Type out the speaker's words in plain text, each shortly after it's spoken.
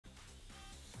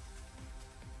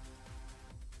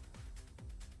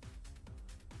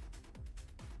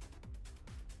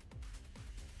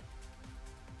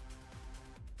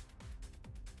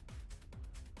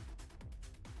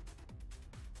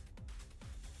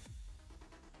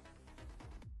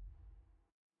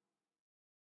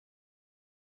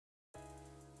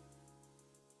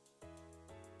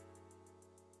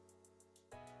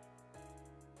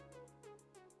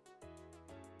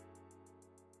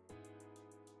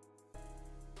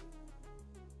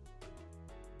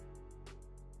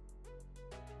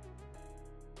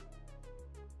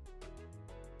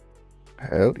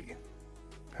Howdy.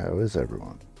 How is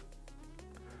everyone?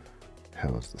 How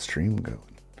is the stream going?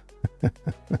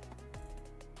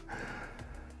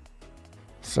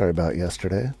 Sorry about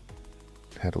yesterday.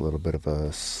 Had a little bit of a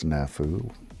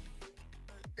snafu.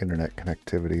 Internet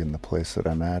connectivity in the place that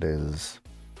I'm at is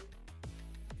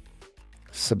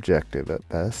subjective at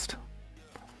best.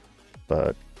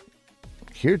 But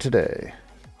here today.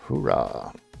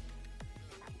 Hoorah.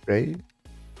 Right?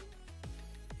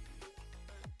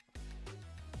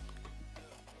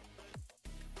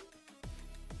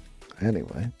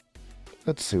 Anyway,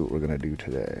 let's see what we're going to do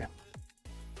today.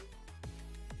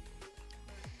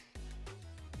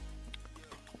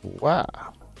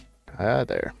 Wow. Hi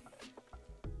there.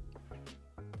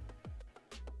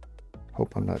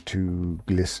 Hope I'm not too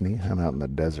glistening. I'm out in the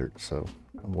desert, so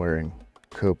I'm wearing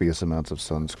copious amounts of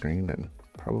sunscreen and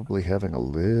probably having a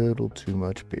little too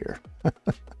much beer.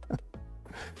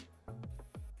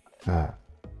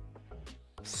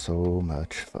 So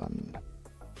much fun.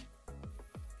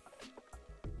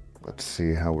 Let's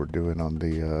see how we're doing on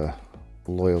the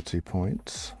loyalty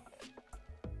points.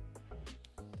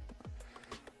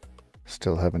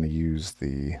 Still having to use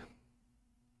the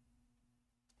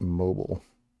mobile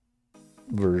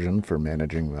version for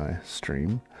managing my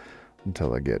stream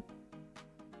until I get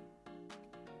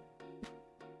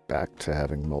back to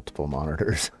having multiple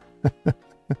monitors.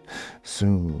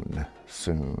 Soon.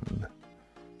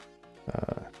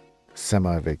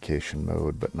 Semi-vacation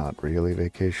mode, but not really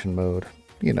vacation mode.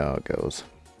 You know how it goes.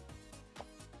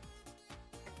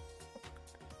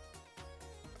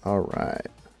 Alright,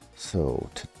 so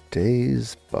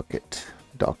today's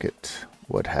docket,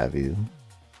 what have you.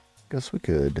 Guess we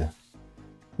could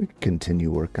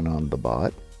continue working on the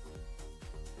bot.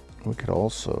 We could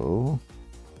also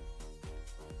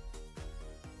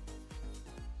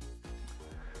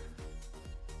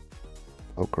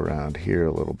poke around here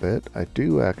a little bit. I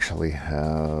do actually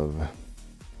have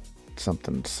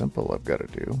something simple I've got to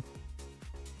do.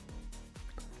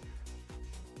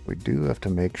 We do have to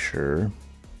make sure.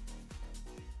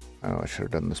 Oh, I should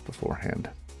have done this beforehand.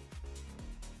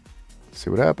 Let's see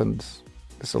what happens.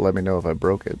 This will let me know if I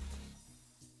broke it.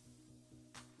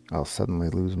 I'll suddenly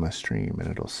lose my stream and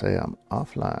it'll say I'm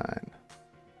offline.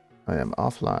 I am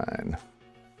offline.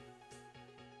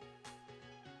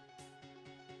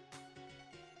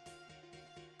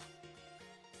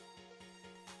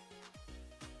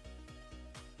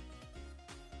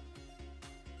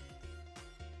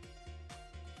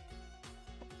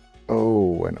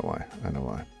 Oh, I know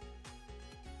why.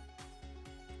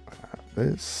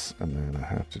 This, and then I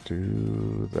have to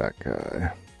do that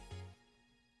guy.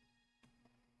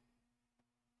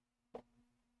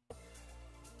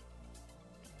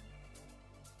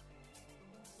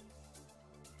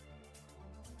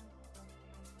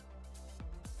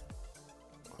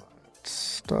 Let's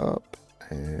stop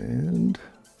and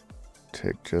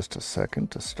take just a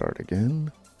second to start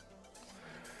again.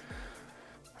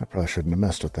 I probably shouldn't have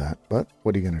messed with that, but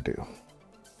what are you going to do?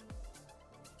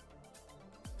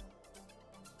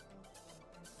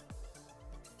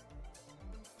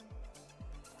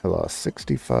 I lost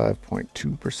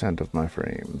 65.2% of my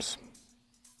frames.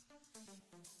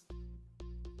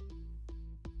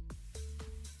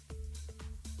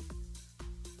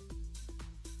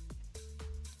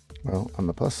 Well, on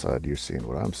the plus side, you're seeing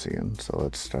what I'm seeing, so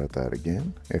let's start that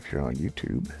again if you're on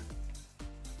YouTube.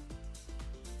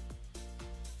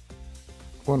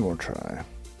 One more try.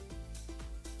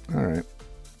 All right.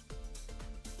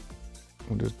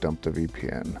 We'll just dump the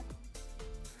VPN.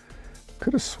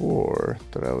 Could have swore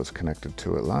that I was connected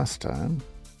to it last time.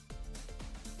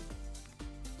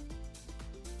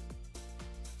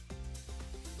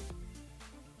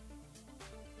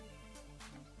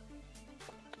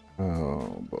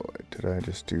 Oh boy, did I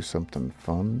just do something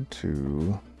fun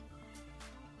to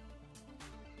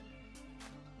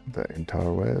the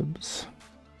interwebs?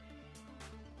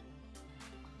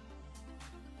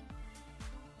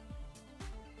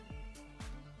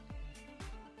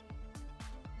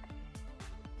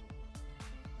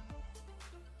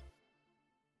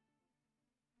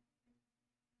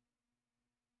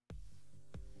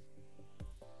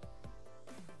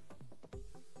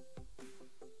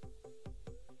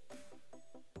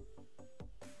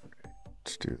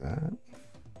 Let's do that.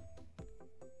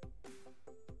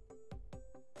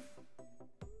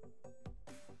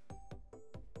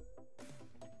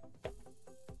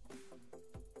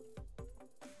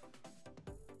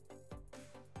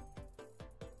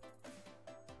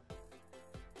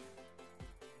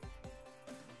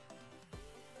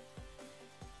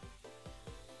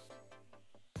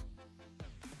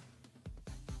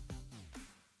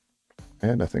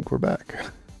 And I think we're back.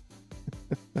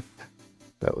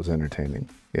 was entertaining.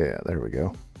 Yeah, there we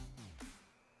go.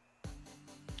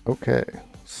 Okay,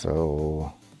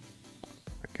 so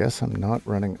I guess I'm not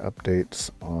running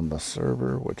updates on the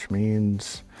server, which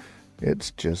means it's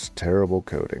just terrible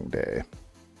coding day.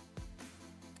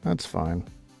 That's fine.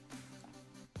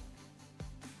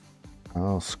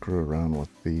 I'll screw around with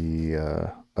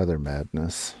the other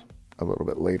madness a little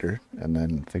bit later and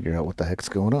then figure out what the heck's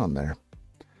going on there.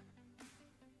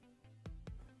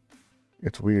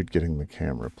 It's weird getting the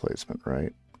camera placement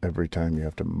right every time you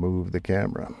have to move the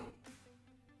camera.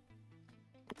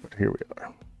 But here we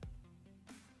are.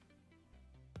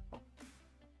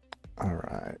 All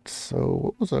right, so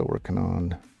what was I working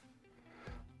on?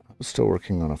 I was still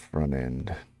working on a front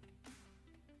end.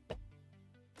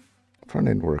 Front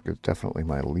end work is definitely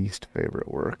my least favorite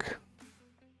work.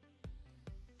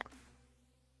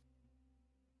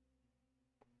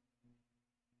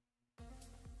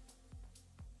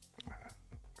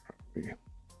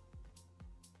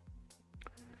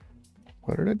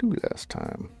 What did I do last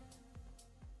time?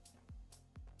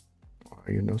 Why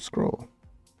you no scroll?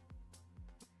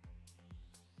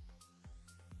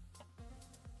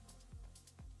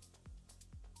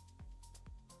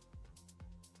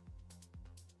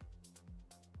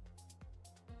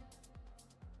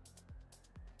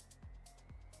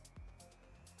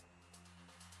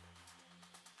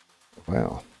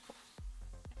 Well,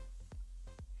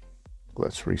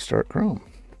 let's restart Chrome.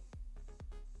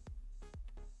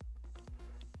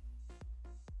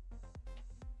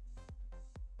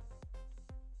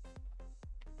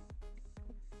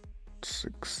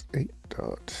 Six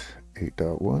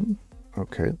 8.8.1.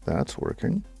 Okay, that's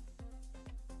working.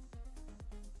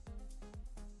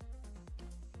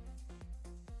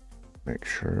 Make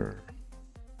sure.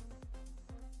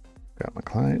 Got my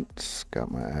clients, got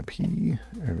my IP,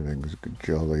 everything's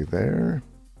jolly there.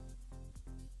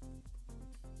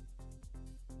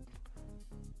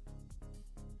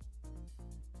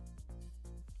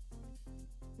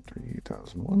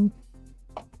 $3,001.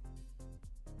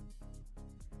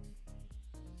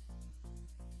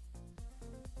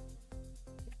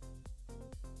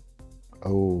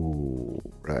 Oh,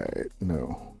 right,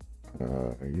 no.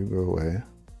 You go away.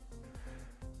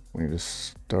 We need to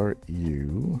start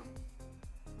you.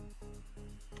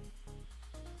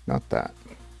 Not that.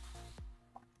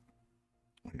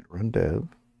 We need to run dev,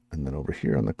 and then over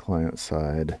here on the client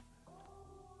side,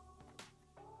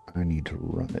 I need to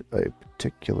run it a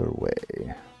particular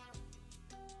way.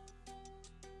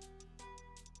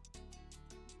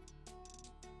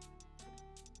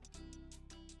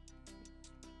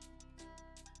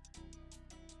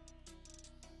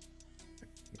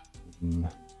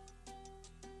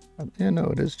 Yeah, no,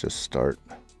 it is just start.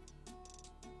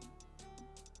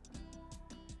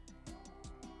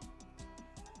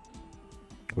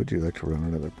 Would you like to run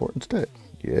another port instead?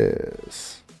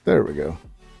 Yes. There we go.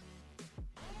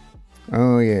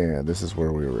 Oh yeah, this is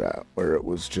where we were at, where it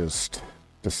was just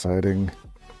deciding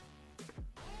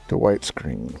to white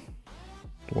screen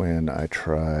when I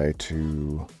try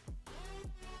to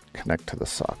connect to the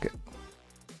socket.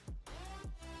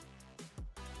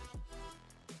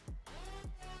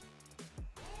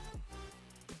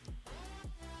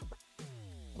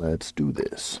 Let's do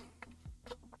this.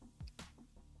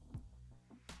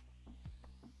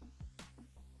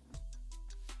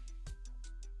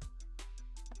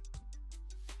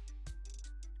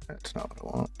 That's not what I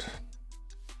want.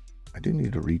 I do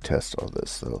need to retest all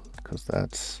this though, because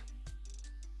that's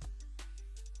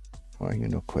why you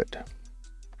know quit.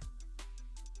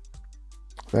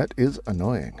 That is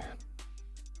annoying.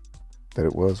 That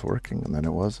it was working and then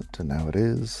it wasn't, and now it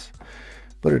is,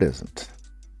 but it isn't.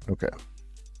 Okay.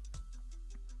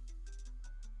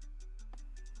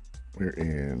 We're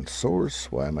in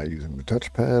source. Why am I using the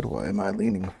touchpad? Why am I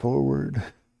leaning forward?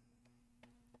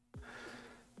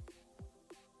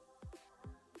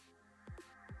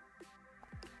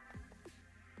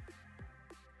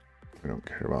 We don't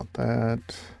care about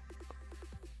that.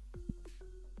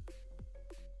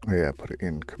 Oh yeah, put it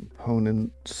in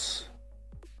components.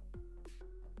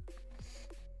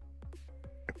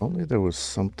 If only there was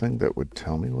something that would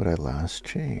tell me what I last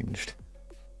changed.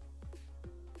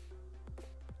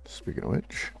 Speaking of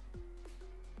which,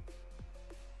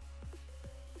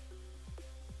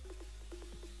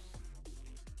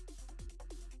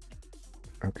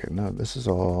 okay, no, this is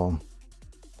all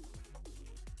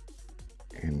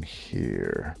in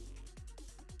here.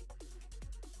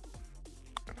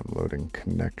 If I'm loading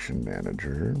connection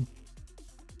manager,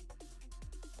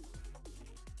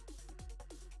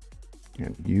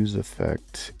 and use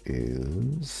effect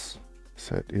is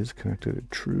set is connected to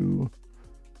true,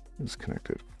 is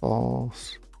connected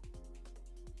false.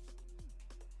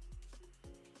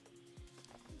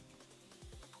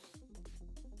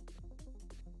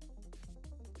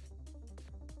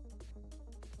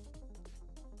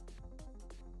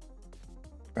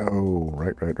 Oh,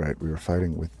 right. We were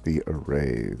fighting with the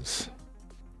arrays.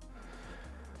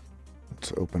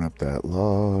 Let's open up that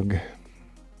log.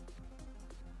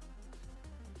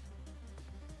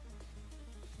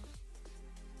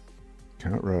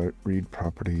 Cannot read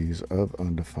properties of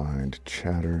undefined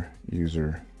chatter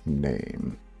user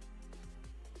name.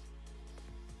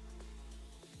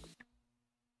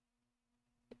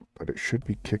 But it should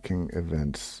be kicking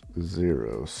events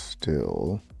 0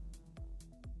 still.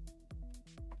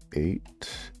 8,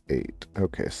 8.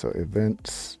 Okay, so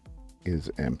events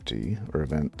is empty, or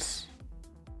events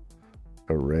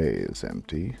array is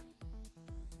empty.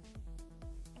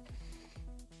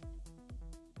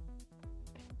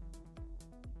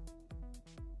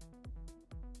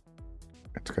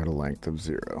 It's got a length of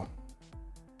 0.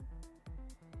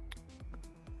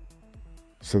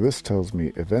 So this tells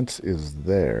me events is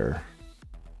there,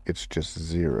 it's just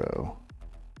 0.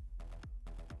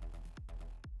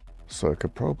 So I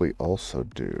could probably also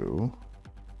do,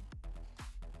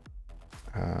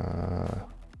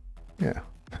 yeah,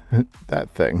 that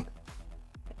thing.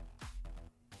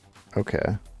 Okay.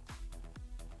 I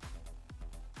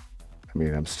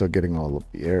mean, I'm still getting all of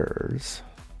the errors,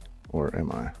 or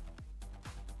am I?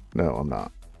 No, I'm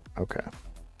not. Okay.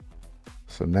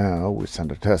 So now we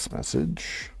send a test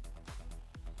message.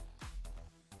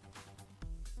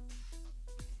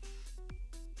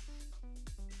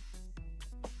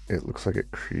 It looks like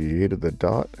it created the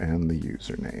dot and the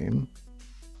username,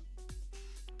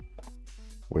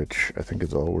 which I think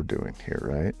is all we're doing here,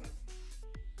 right?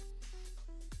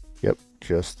 Yep,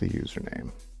 just the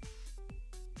username.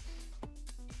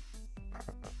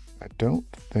 I don't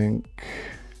think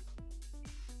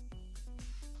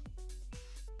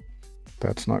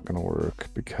that's not going to work,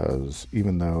 because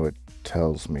even though it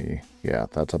tells me, yeah,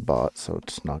 that's a bot, so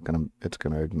it's going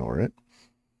to ignore it.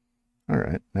 All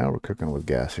right, now we're cooking with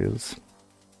gases.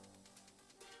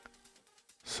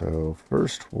 So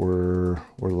first we're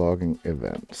logging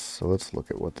events. So let's look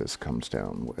at what this comes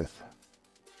down with.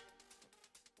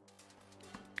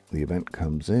 The event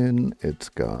comes in, it's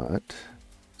got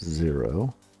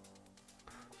 0,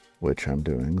 which I'm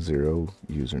doing 0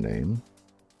 username.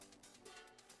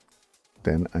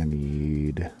 Then I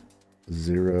need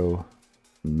 0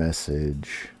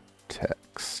 message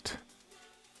text.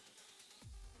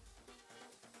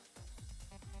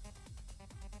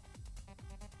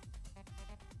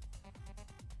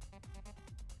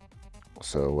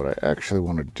 So what I actually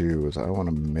want to do is I want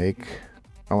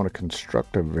to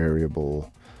construct a variable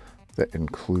that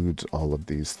includes all of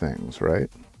these things,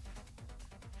 right?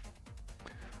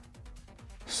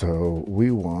 So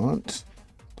we want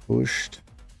pushed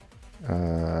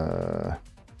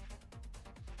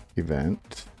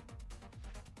event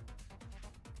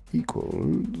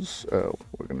equals, oh,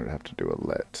 we're going to have to do a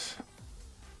let.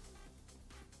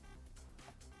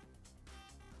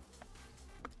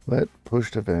 Let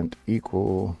pushed event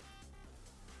equal,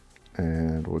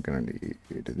 and we're going to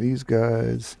need these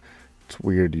guys. It's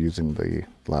weird using the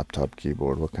laptop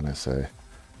keyboard. What can I say?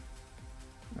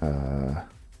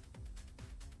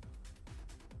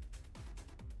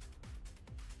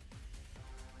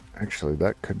 Actually,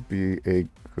 that could be a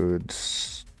good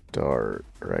start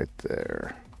right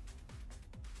there.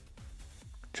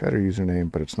 Chatter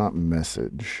username, but it's not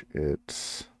message.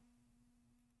 It's...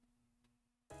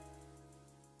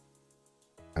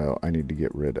 oh, I need to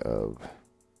get rid of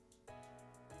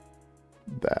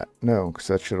that. No, because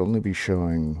that should only be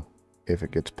showing if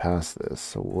it gets past this.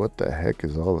 So what the heck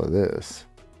is all of this?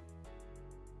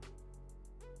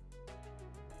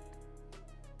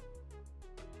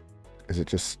 Is it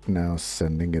just now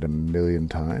sending it a million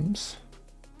times?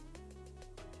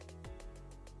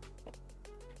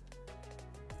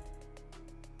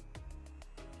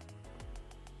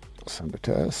 Send a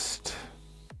test.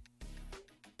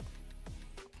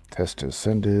 Test is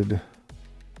sended.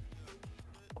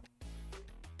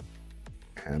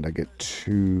 And I get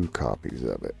 2 copies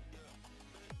of it.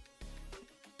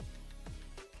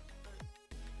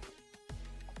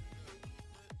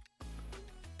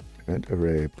 Event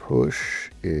array push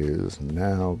is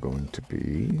now going to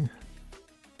be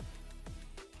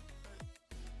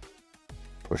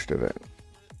pushed event.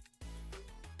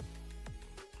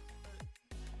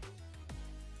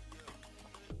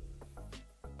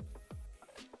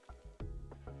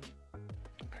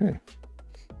 Okay.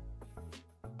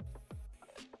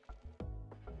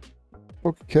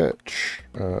 Okay, catch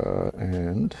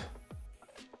and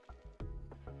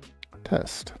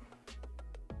test.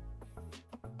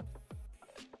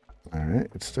 All right,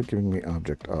 it's still giving me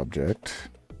object.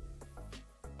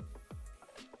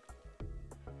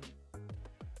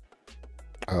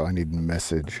 Oh, I need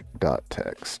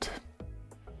message.text.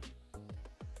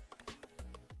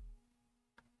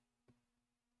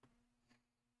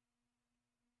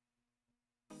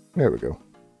 There we go.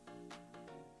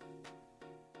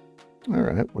 All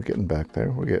right, we're getting back there.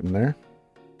 We're getting there.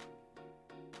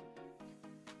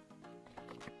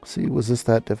 See, was this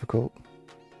that difficult?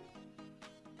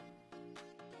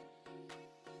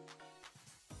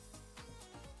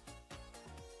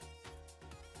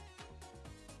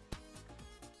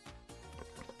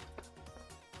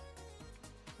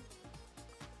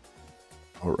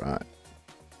 All right.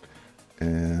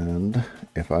 And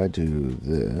if I do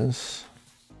this,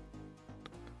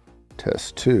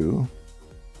 test 2,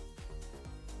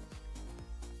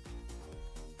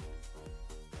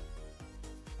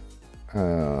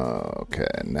 okay,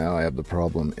 now I have the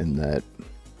problem in that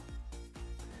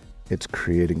it's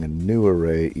creating a new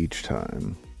array each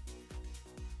time.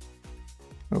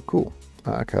 Oh, cool.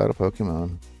 I caught a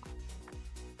Pokemon.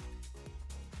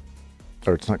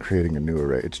 Or it's not creating a new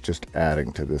array, it's just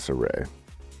adding to this array.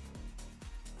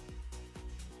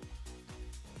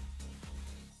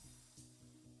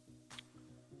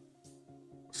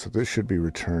 So this should be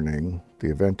returning the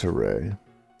event array,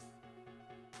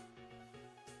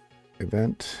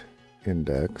 event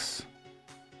index,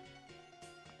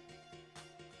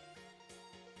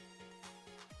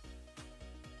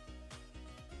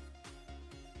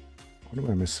 what am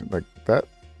I missing? Like, that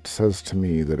says to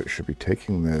me that it should be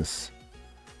taking this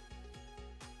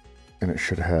and it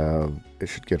should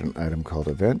get an item called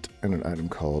event and an item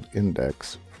called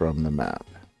index from the map.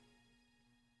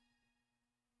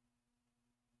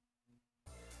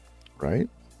 Right?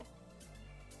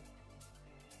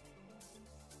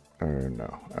 Or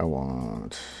no, I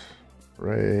want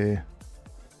array.map.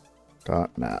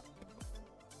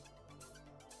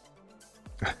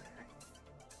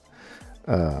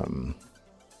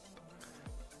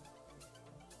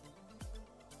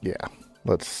 Yeah,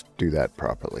 let's do that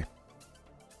properly.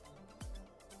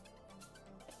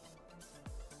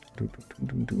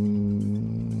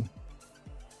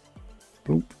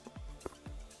 Boop.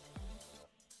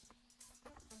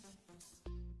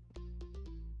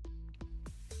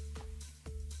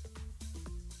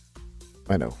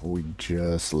 I know, we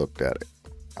just looked at it.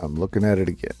 I'm looking at it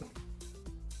again.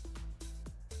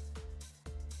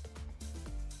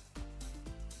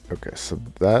 Okay, so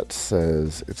that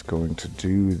says it's going to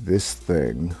do this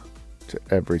thing to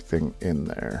everything in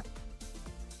there.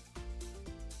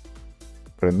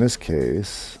 But in this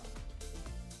case,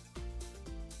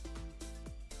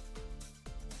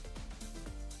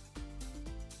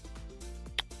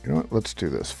 you know what, let's do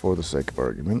this for the sake of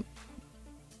argument.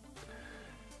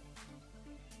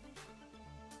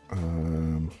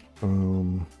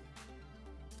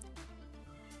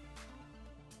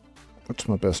 What's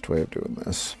my best way of doing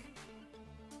this?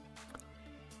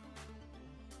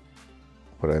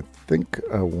 What I think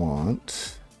I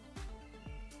want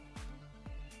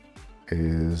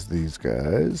is these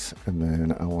guys, and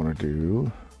then I want to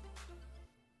do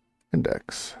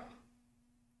index,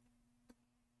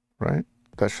 right?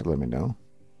 That should let me know.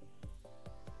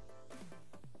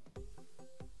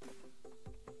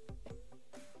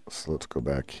 So let's go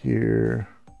back here.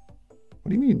 What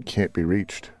do you mean can't be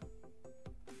reached?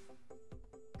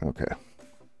 Okay.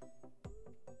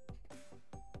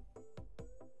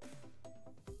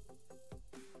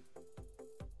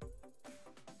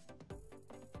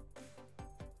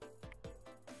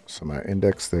 So my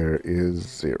index there is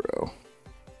 0.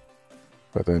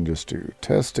 But then just do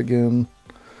test again.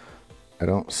 I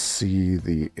don't see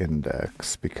the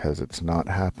index because it's not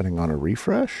happening on a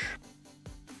refresh.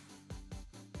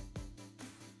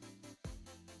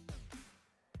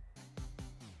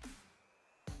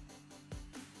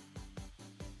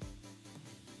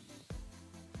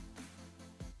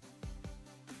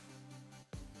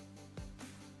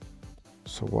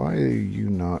 So why are you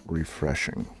not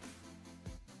refreshing?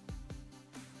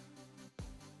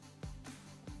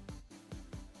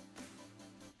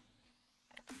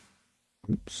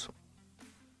 Oops.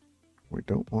 We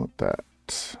don't want that.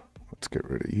 Let's get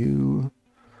rid of you.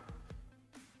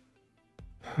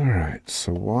 All right,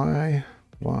 so why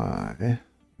are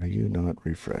you not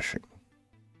refreshing?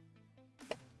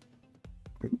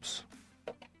 Oops.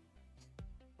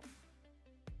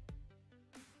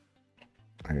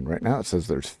 I mean, right now it says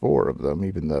there's 4 of them,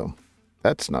 even though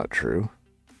that's not true.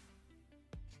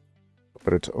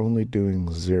 But it's only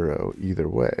doing 0 either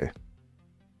way.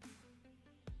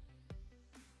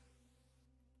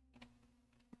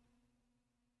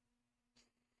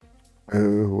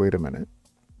 Oh, wait a minute.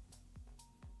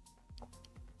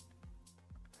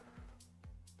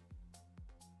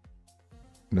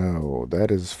 No,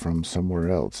 that is from somewhere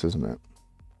else, isn't it?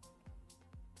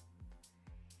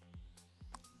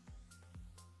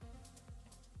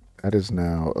 That is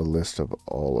now a list of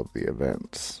all of the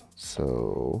events.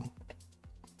 So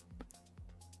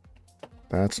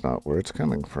that's not where it's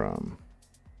coming from.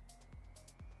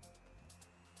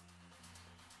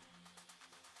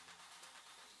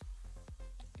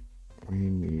 We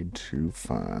need to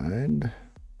find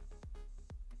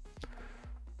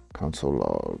console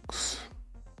logs.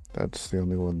 That's the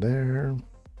only one there.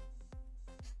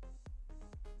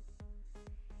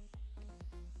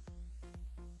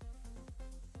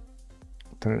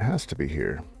 Then it has to be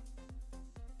here.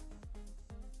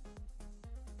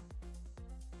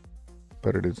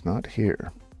 But it is not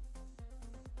here.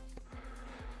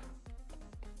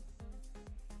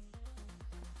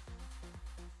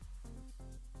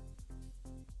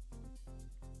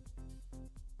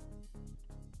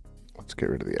 Let's get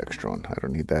rid of the extra one. I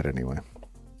don't need that anyway.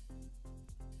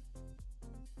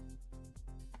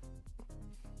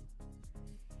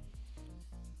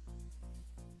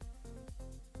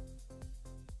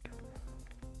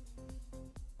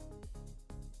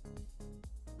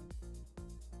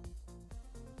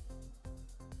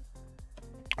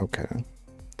 Okay,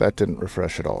 that didn't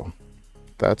refresh at all.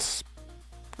 That's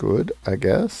good, I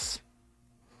guess.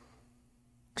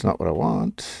 It's not what I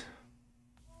want.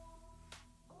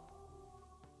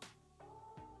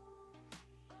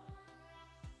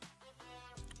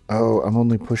 Oh, I'm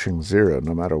only pushing 0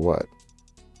 no matter what.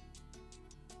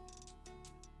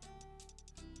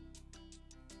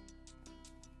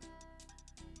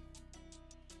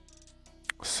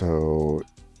 So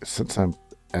since I'm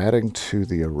adding to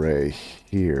the array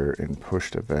here in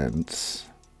pushed events,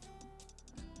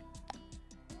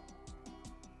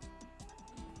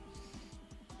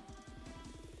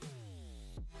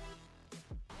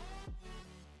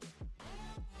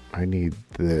 I need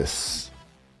this.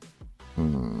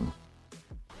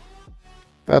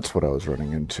 That's what I was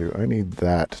running into. I need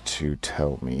that to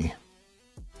tell me.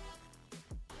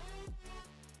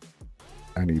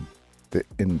 I need the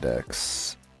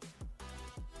index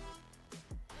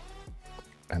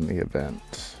and the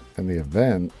event. And the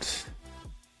event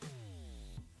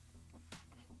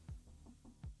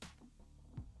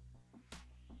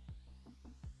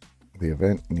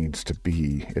needs to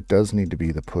be, it does need to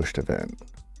be the pushed event,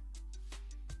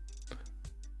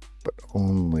 but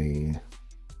only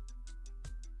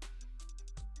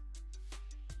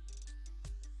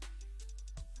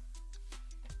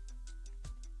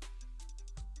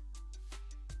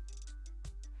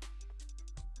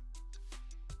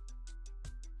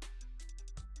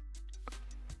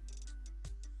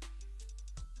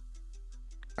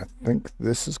I think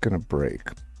this is going to break,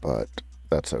 but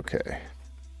that's okay.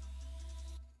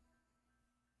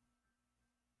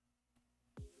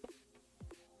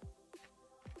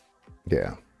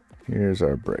 Yeah, here's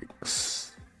our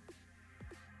breaks.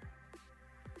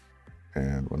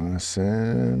 And when I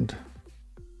send,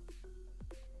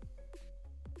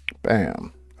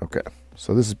 bam. Okay,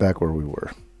 so this is back where we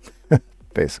were,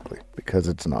 basically, because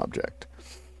it's an object.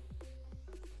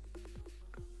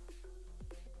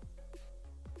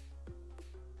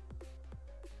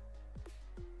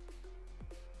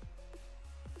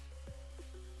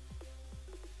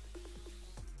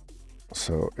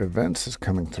 So events is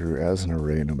coming through as an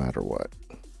array no matter what.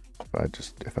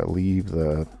 If I leave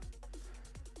the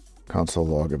console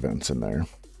log events in there,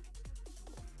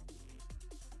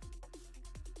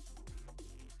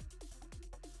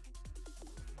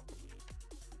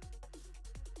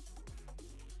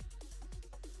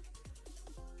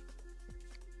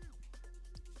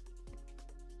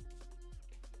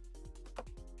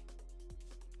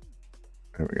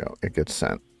 there we go, it gets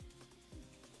sent.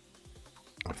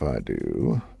 If I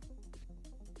do,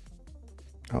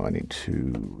 oh, I need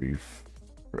to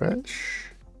refresh.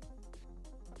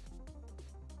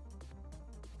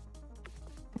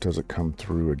 Does it come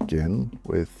through again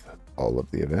with all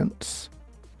of the events?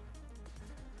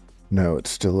 No, it's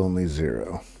still only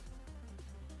 0.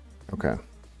 Okay,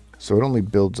 so it only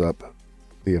builds up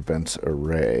the events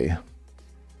array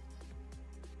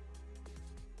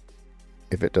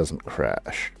if it doesn't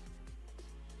crash.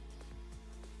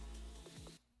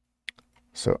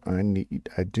 So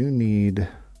I do need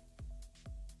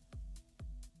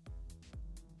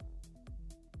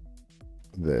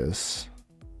this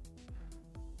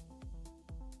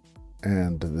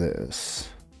and this.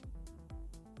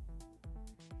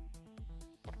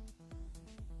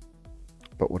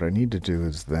 But what I need to do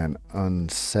is then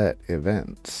unset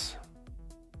events.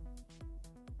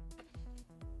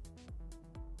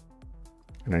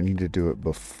 And I need to do it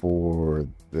before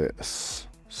this.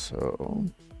 So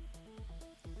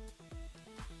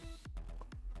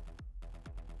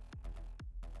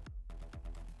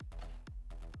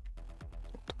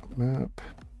map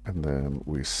And then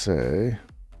we say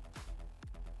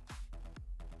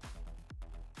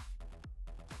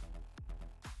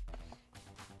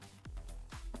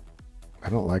I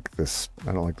don't like this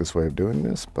way of doing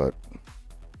this, but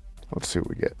let's see what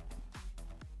we get.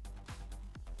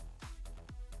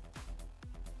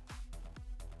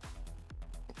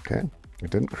 Okay,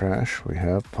 it didn't crash. We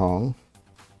have Pong.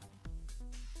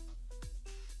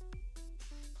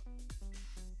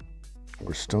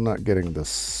 We're still not getting the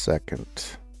second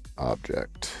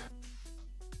object.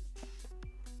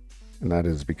 And that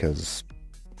is because,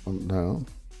 oh, no.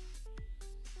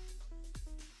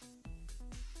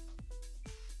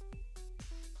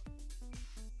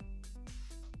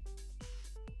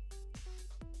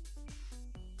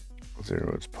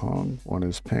 Zero is Pong, one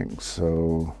is ping.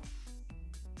 So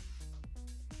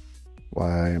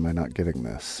why am I not getting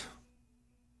this?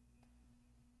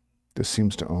 This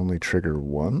seems to only trigger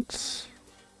once,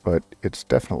 but it's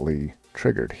definitely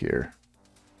triggered here.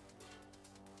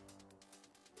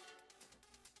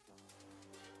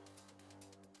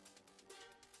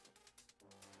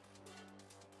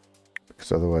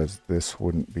 Because otherwise this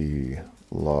wouldn't be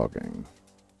logging.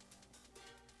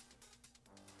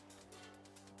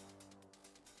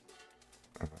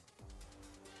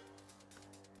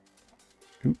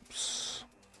 Oops.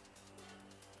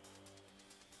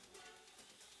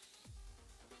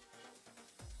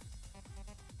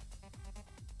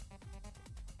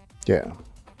 Yeah,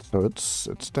 so it's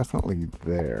definitely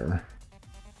there.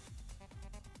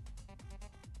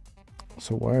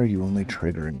 So why are you only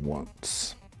triggering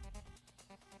once?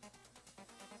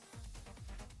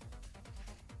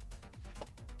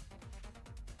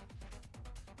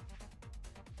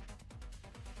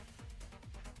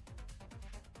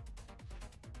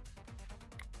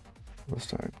 Let's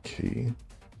type key.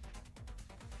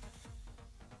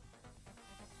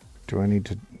 Do I need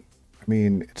to, I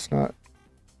mean, it's not,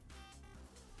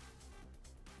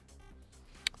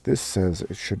 this says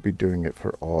it should be doing it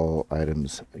for all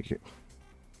items. All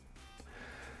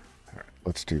right,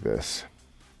 let's do this.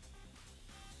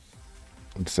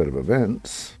 Instead of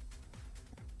events,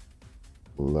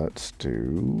 let's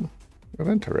do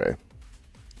event array.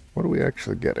 What are we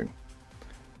actually getting?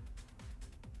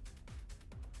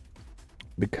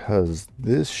 Because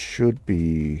this should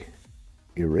be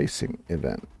erasing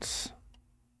events.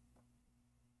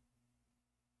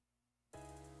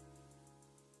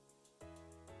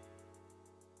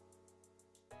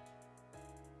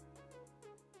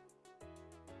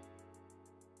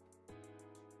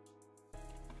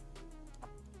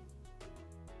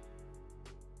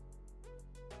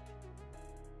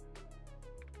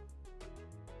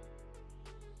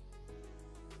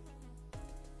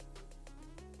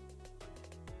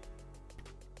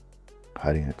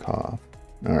 Hiding a cough.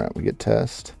 All right, we get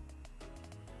test.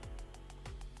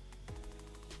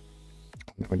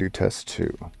 Then we do test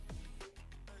 2.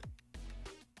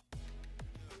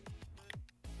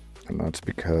 And that's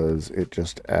because it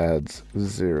just adds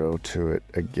 0 to it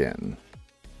again.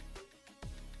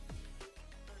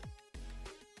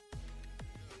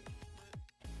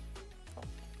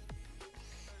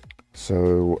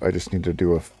 So I just need to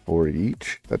do a for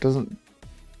each. That doesn't,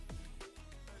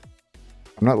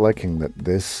 I'm not liking that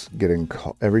this getting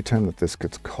called, every time that this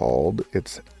gets called,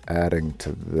 it's adding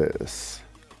to this.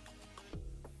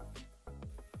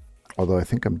 Although I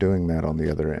think I'm doing that on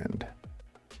the other end.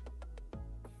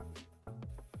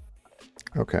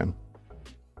 Okay.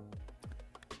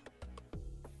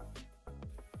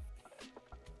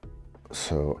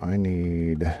 So I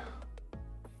need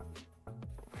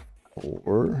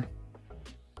 4.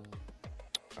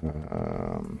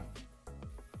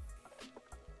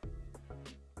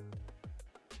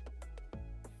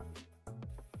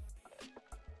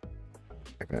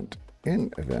 Event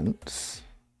in events.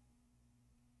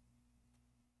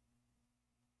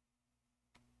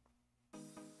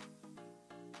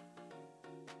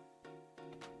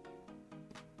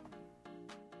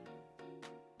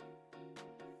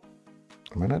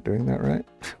 Am I not doing that right?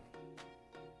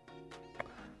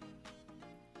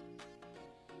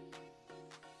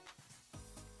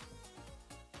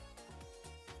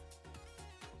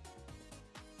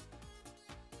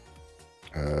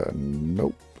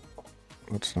 Nope.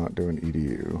 Let's not do an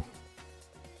edu.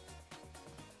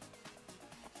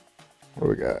 What do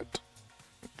we got?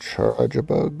 Charge a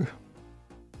bug.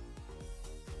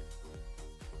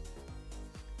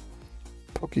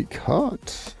 Pokey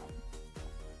caught.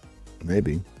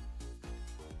 Maybe.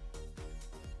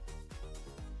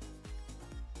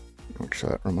 Which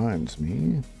that reminds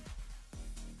me.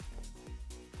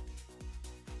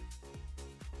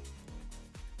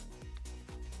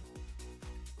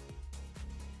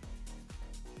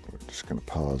 We're just going to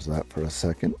pause that for a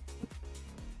second.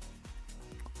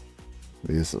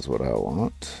 This is what I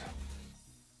want.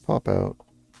 Pop out.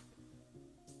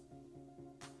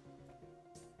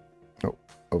 Oh,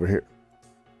 over here.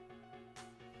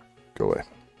 Go away.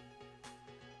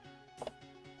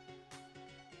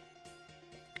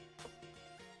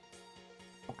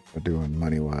 We're doing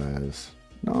money-wise.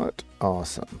 Not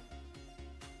awesome.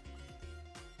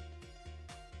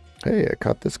 Hey, I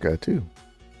caught this guy too.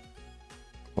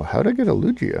 Well, how'd I get a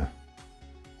Lugia?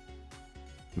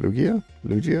 Lugia?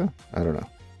 Lugia? I don't know.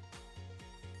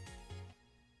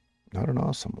 Not an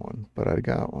awesome one, but I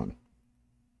got one.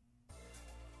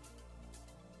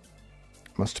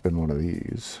 Must have been one of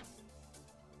these.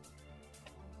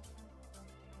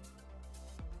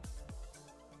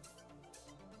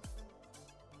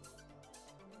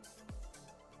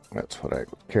 That's what I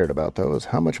cared about, though, is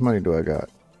how much money do I got?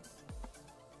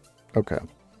 Okay.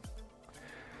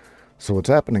 So what's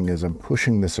happening is I'm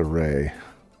pushing this array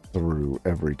through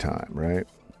every time, right?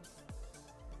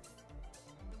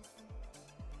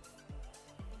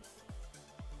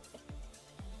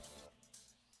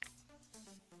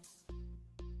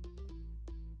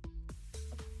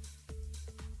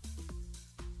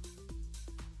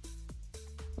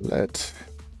 Let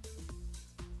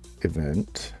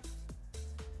event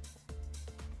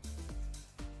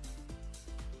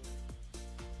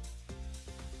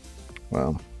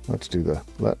well, let's do the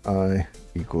let I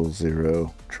equals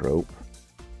 0 trope,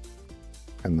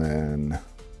 and then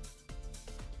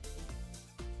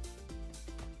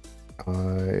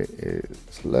I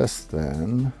is less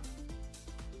than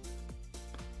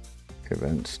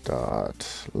events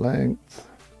dot length.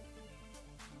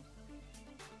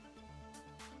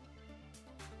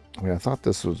 I mean, I thought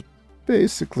this was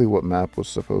basically what map was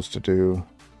supposed to do.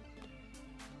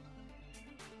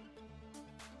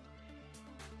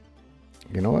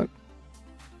 You know what?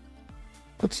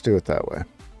 Let's do it that way.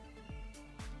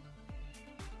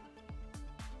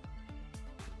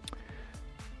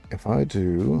 If I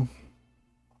do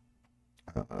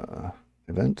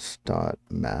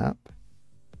events.map,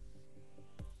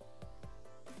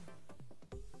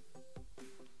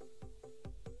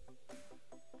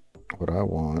 what I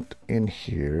want in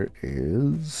here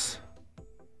is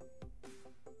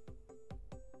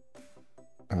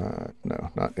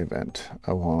no, not event.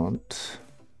 I want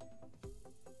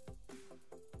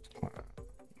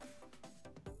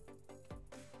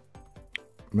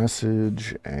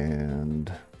message,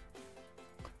 and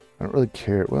I don't really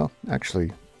care. Well,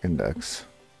 actually, index.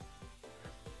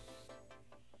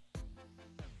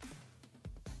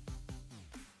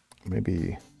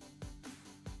 Maybe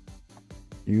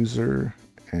user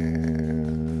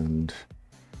and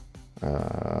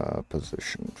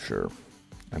position. Sure.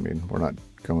 I mean, we're not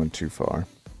going too far.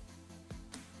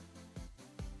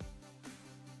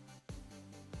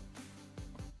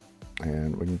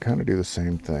 And we can kind of do the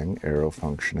same thing, arrow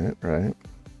function it, right?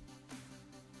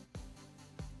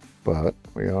 But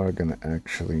we are going to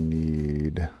actually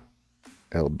need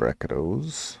el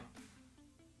bracketos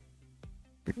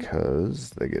because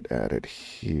they get added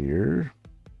here.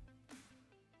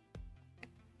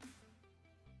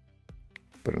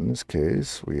 But in this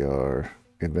case, we are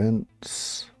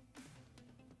events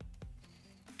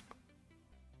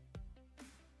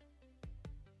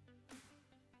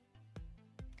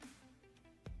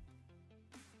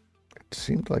it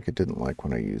seemed like it didn't like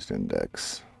when I used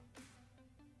index.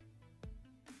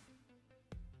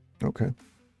 Okay.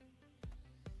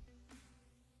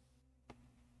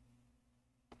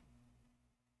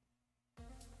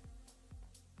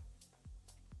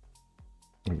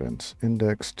 Events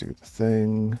index, do the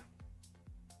thing.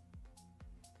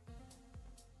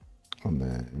 And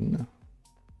then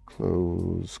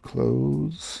close,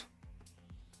 close.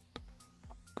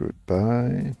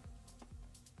 Goodbye.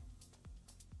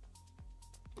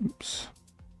 Oops.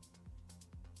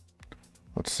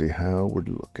 Let's see how we're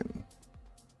looking.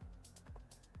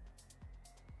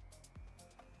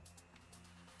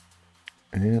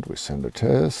 And we send a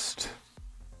test.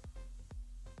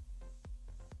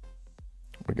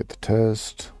 We get the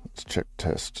test. Let's check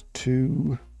test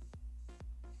 2.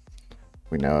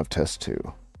 We now have test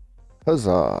 2.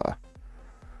 Huzzah!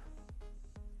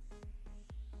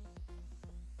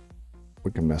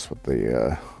 We can mess with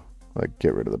the, like,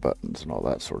 get rid of the buttons and all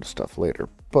that sort of stuff later.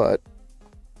 But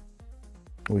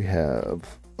we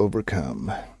have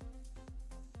overcome.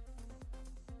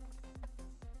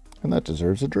 And that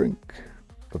deserves a drink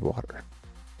of water.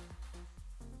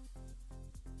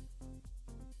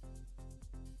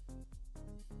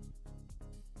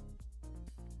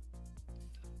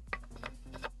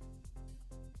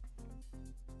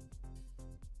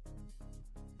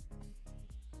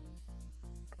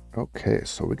 Okay,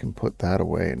 so we can put that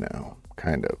away now,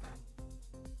 kind of.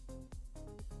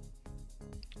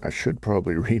 I should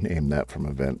probably rename that from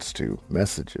events to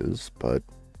messages, but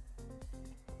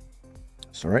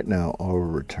so right now all we're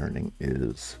returning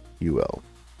is UL.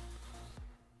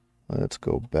 Let's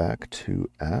go back to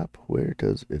app. Where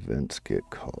does events get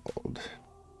called?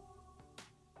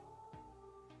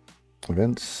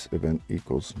 Events, event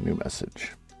equals new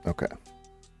message. Okay.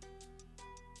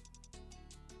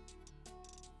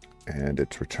 And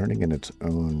it's returning in its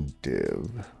own div.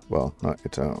 Well, not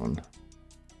its own.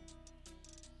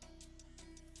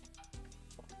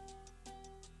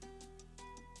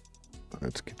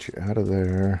 Let's get you out of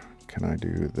there. Can I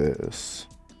do this?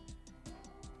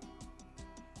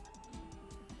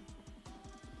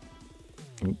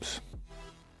 Oops.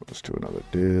 We'll just do another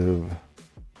div.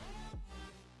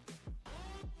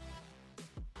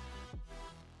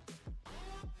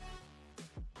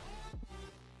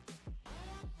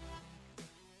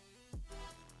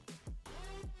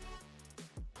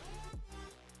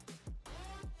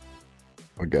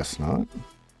 I guess not.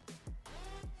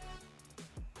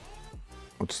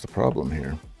 What's the problem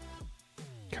here?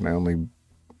 Can I only...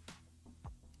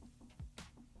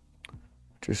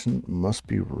 JSON must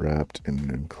be wrapped in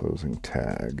an enclosing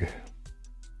tag.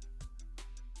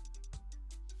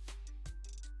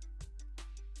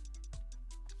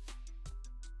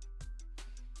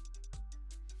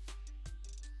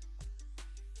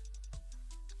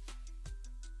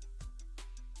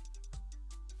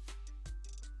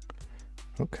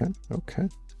 Okay, okay.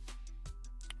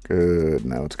 Good,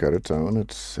 now it's got its own.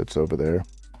 It's over there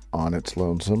on its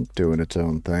lonesome, doing its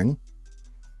own thing.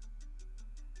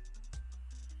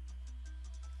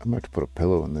 I might have to put a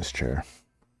pillow in this chair.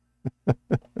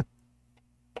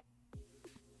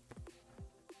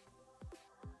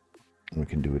 We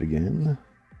can do it again.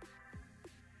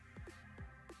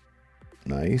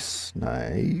 Nice,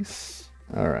 nice.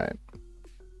 All right.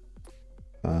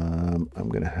 I'm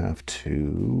gonna have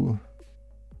to...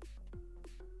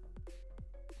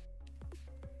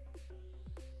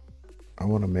 I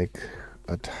want to make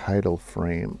a title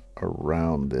frame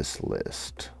around this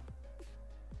list.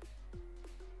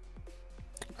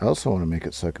 I also want to make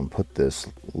it so I can put this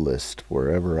list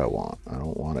wherever I want. I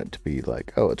don't want it to be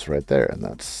like, oh, it's right there and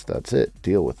that's it.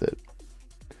 Deal with it.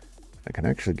 I can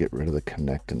actually get rid of the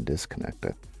connect and disconnect,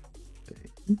 I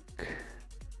think.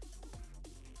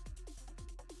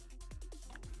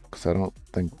 Because I don't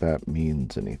think that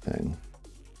means anything.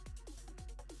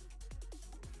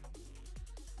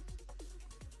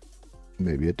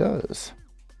 Maybe it does.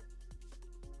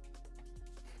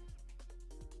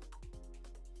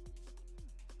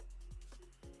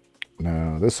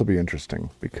 Now, this will be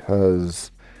interesting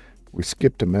because we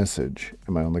skipped a message.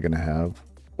 Am I only going to have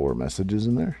 4 messages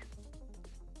in there?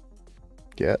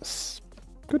 Yes.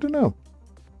 Good to know.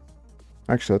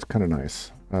 Actually, that's kind of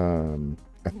nice.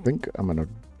 I think I'm going to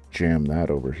jam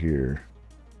that over here.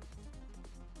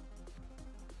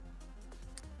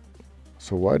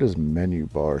 So why does menu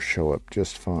bar show up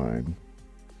just fine?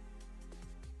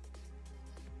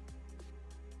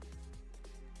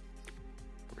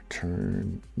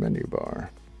 Return menu bar.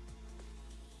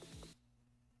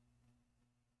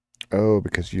 Oh,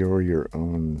 because you're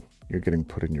getting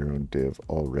put in your own div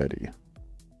already.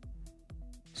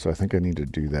 So I think I need to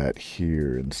do that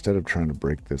here instead of trying to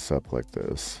break this up like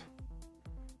this.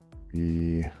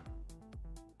 We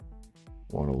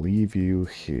want to leave you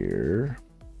here.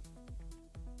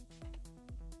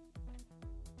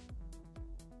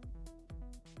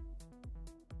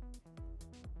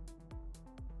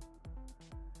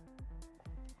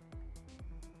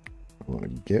 I want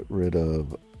to get rid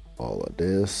of all of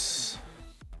this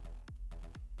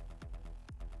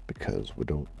because we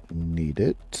don't need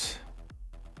it.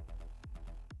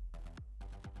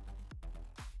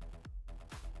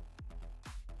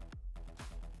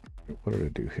 What did I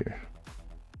do here?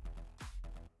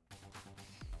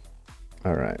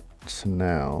 All right, so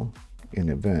now in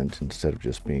event, instead of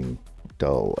just being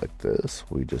dull like this,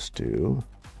 we just do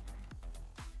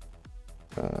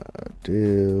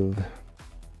div,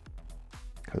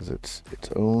 because it's its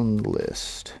own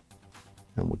list,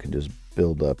 and we can just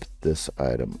build up this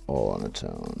item all on its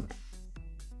own.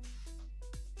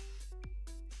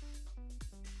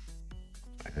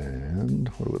 And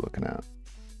what are we looking at?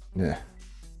 Yeah.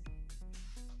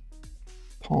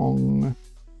 Pong.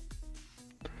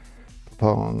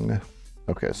 Pong.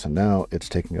 Okay, so now it's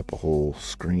taking up a whole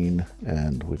screen,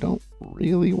 and we don't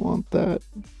really want that,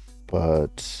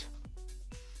 but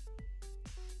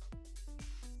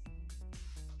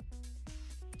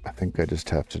I think I just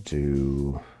have to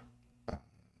do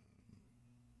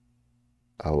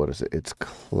Oh, what is it? It's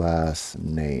class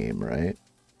name, right?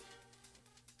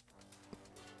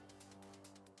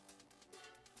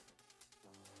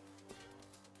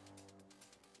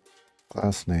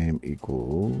 Class name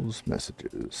equals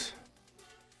messages.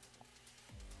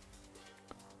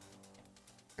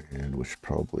 And we should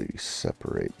probably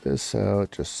separate this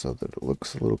out just so that it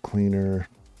looks a little cleaner.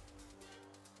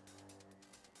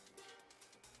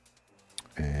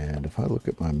 And if I look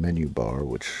at my menu bar,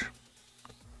 which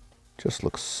just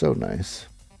looks so nice,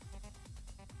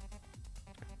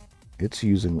 it's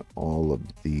using all of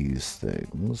these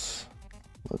things.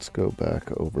 Let's go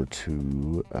back over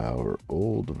to our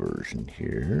old version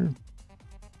here.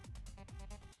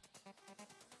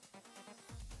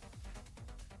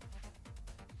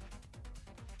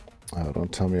 Oh,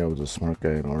 don't tell me I was a smart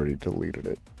guy and already deleted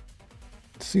it.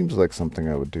 It seems like something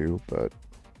I would do, but...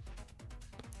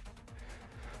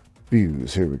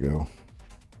 Views, here we go.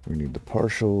 We need the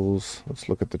partials. Let's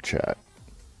look at the chat.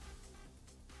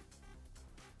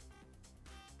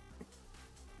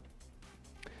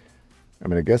 I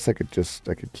mean, I guess I could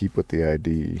keep with the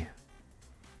ID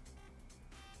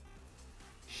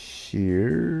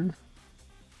here.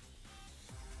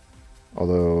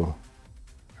 Although,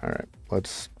 all right,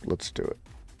 let's do it.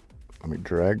 Let me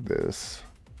drag this,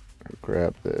 or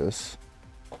grab this,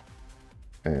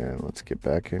 and let's get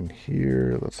back in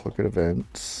here. Let's look at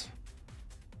events.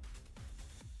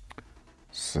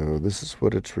 So this is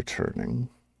what it's returning.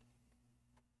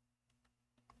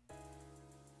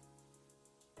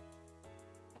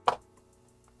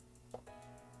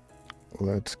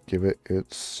 Let's give it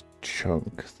its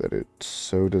chunk that it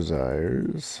so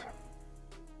desires.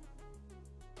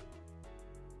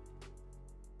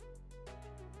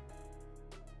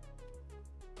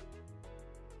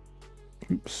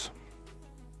 Oops.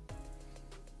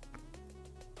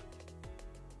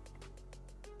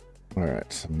 All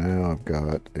right, so now I've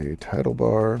got a title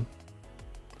bar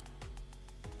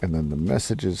and then the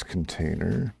messages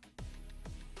container.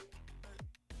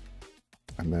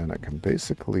 And then I can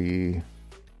basically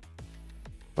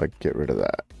like get rid of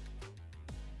that.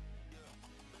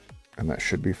 And that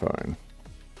should be fine.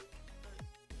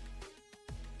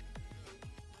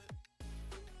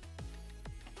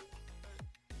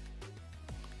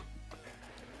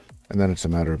 And then it's a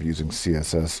matter of using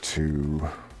CSS to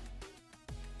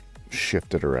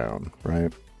shift it around,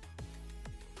 right?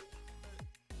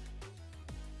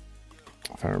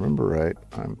 If I remember right,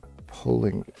 I'm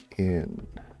pulling in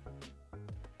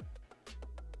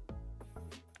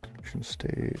connection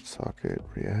state, socket,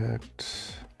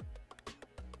 react.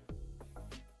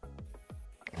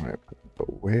 All right,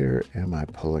 but where am I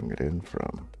pulling it in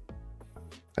from?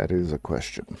 That is a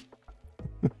question.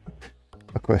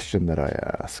 A question that I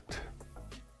asked.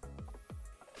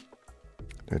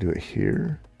 Did I do it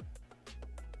here?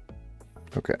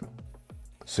 Okay.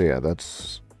 So yeah,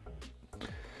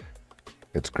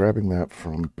 it's grabbing that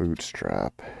from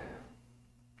Bootstrap.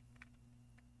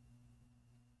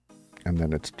 And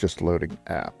then it's just loading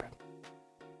app.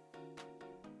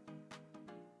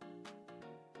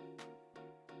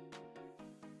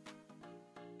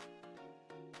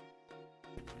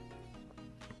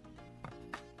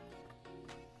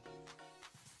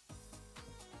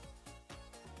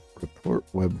 Report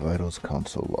Web Vitals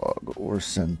console log or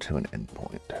send to an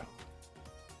endpoint.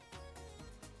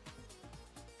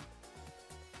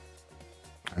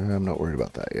 I'm not worried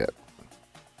about that yet.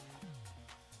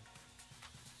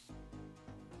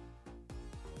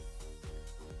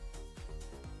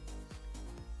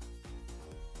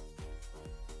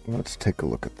 Let's take a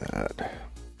look at that.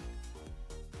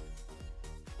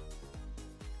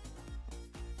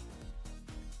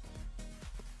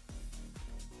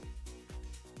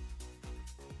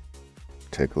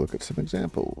 Take a look at some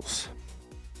examples.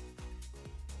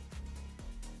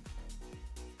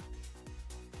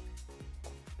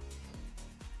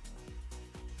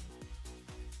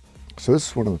 So this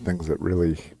is one of the things that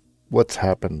really, what's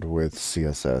happened with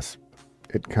CSS,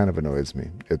 it kind of annoys me.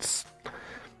 It's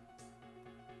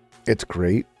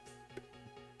great,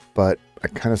 but I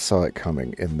kind of saw it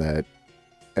coming in that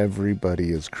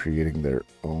everybody is creating their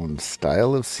own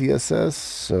style of CSS.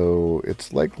 So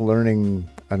it's like learning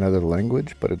another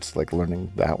language, but it's like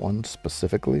learning that one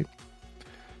specifically.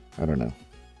 I don't know.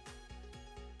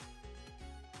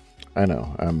 I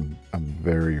know I'm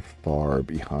very far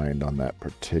behind on that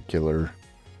particular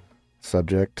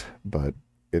subject, but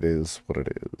it is what it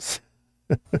is.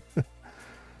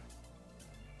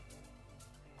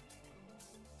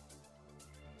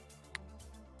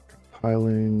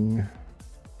 Compiling.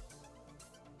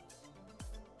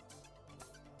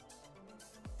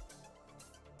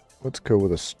 Let's go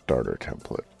with a starter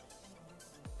template.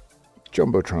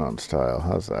 Jumbotron style.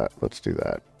 How's that? Let's do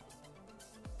that.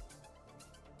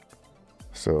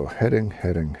 So heading.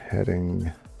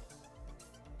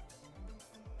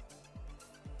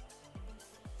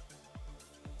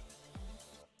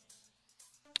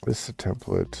 This is a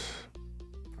template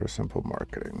for simple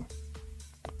marketing.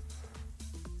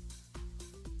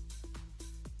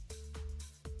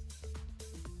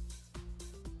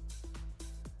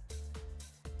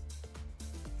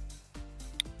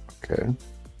 Okay,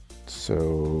 so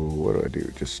what do I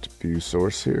do? Just view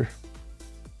source here.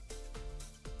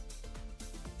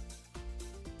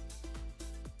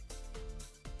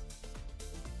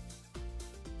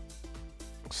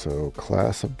 So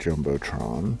class of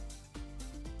Jumbotron,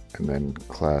 and then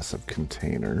class of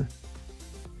container.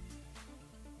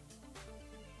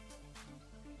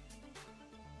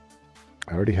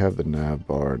 I already have the nav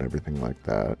bar and everything like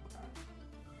that.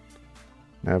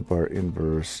 Nav bar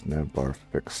inverse, nav bar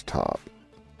fixed top.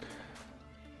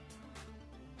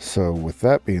 So with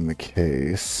that being the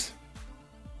case,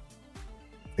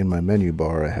 in my menu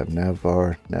bar I have nav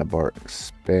bar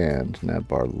expand, nav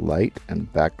bar light,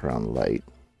 and background light.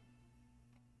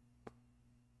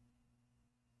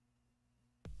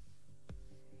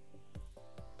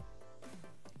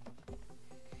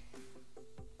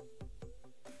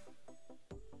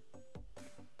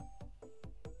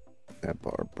 Nav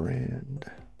bar brand.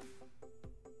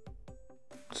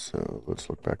 So let's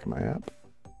look back at my app.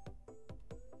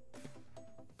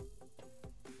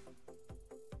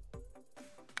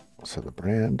 So the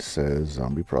brand says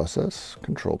zombie process,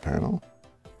 control panel.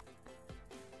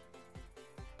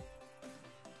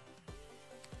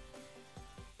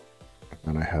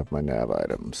 And I have my nav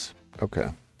items. Okay.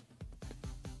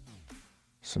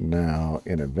 So now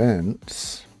in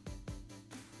events,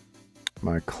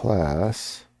 my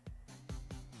class,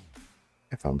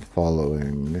 if I'm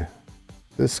following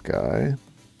this guy,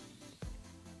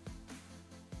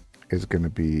 is going to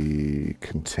be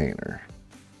container.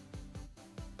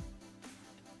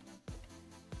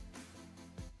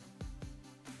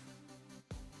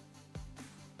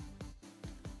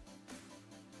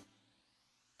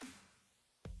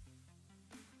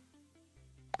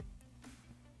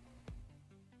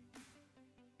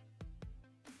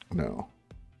 No.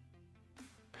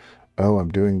 Oh, I'm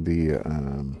doing the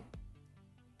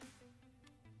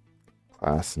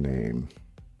class name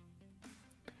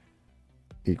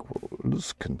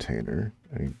equals container.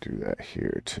 I need to do that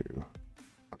here too.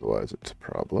 Otherwise it's a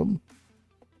problem.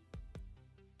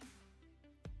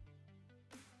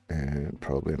 And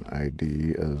probably an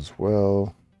ID as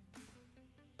well.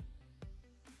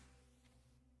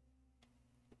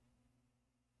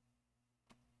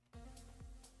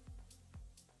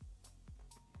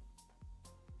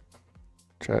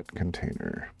 Chat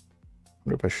container. I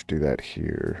wonder if I should do that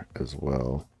here as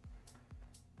well,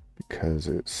 because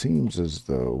it seems as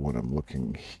though when I'm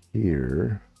looking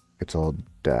here, it's all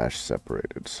dash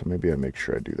separated. So maybe I make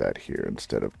sure I do that here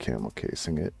instead of camel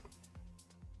casing it.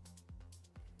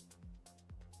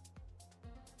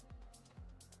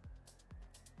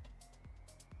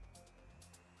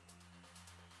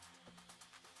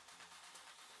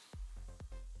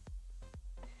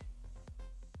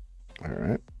 All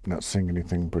right, not seeing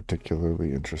anything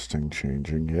particularly interesting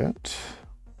changing yet.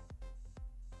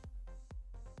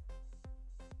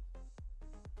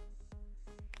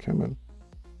 Come in.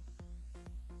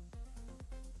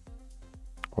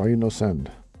 Why you no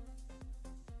send?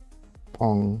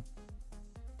 Pong.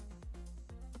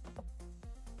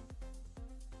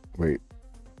 Wait,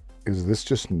 is this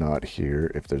just not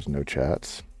here if there's no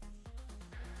chats?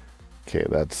 Okay,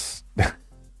 that's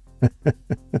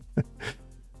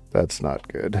that's not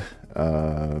good.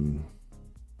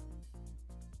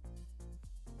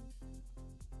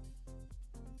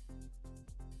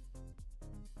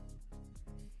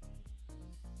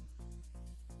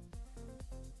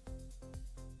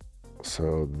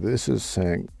 So this is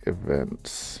saying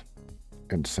events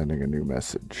and sending a new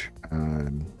message.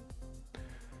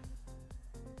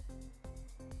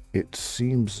 It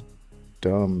seems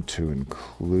dumb to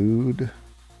include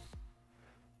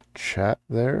chat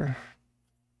there.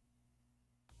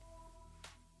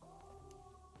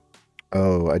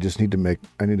 Oh, I need to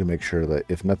make sure that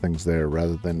if nothing's there,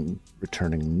 rather than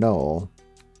returning null,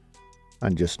 I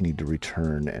just need to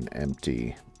return an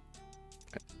empty.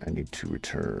 I need to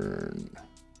return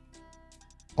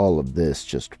all of this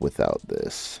just without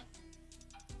this.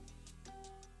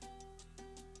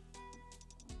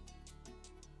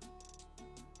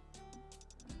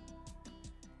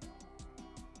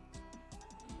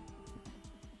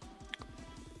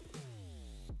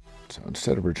 So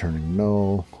instead of returning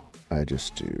null, I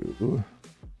just do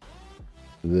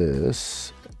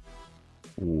this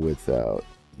without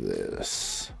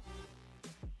this.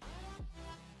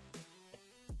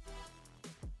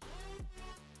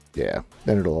 Yeah,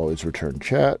 then it'll always return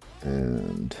chat,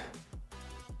 and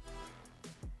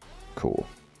cool.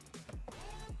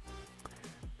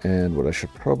 And what I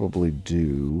should probably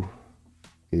do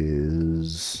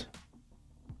is,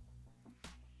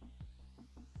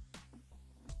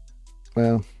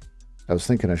 well, I was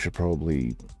thinking I should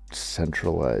probably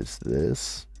centralize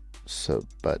this,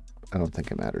 but I don't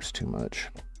think it matters too much.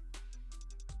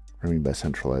 What I mean by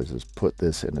centralize is put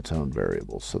this in its own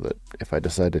variable so that if I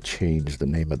decide to change the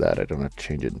name of that, I don't have to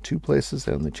change it in two places,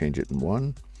 I only change it in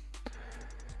one.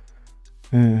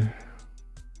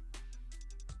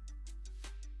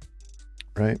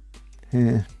 Right?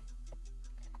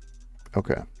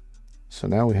 Okay. So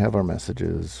now we have our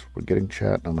messages. We're getting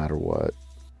chat no matter what.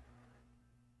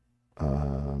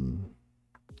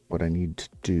 What I need to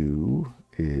do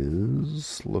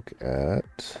is look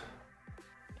at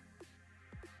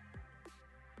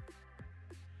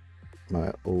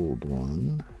my old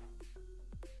one.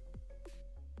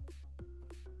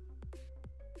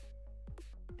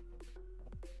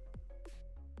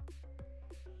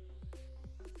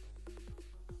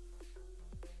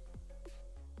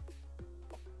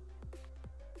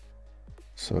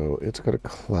 So it's got a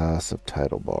class of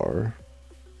title bar.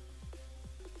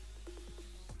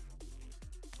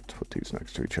 Let's put these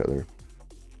next to each other.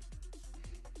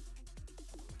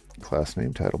 Class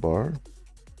name title bar.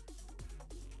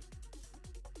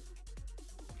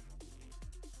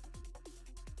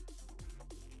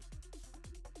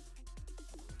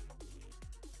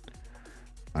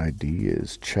 ID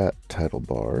is chat title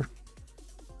bar.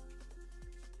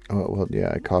 Oh, well,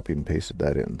 yeah, I copied and pasted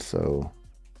that in. So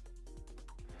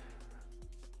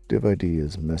div ID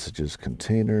is messages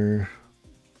container.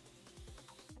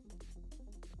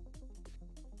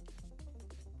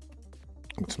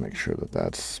 Let's make sure that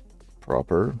that's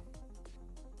proper.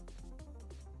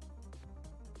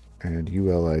 And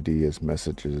ULID is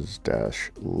messages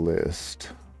dash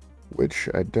list, which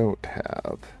I don't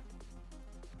have.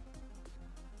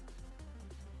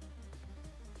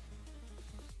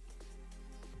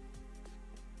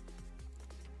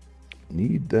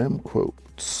 Need them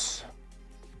quotes.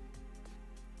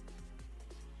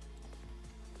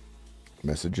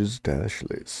 Messages dash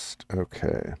list.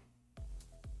 Okay.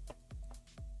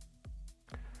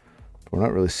 We're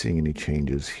not really seeing any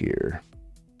changes here.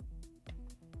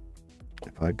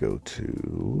 If I go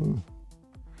to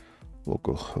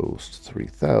localhost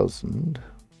 3000,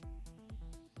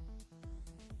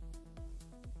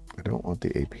 I don't want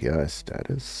the API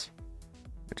status.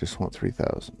 I just want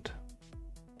 3000.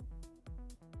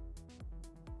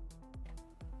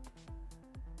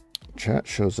 Chat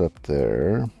shows up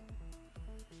there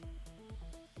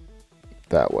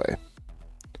that way.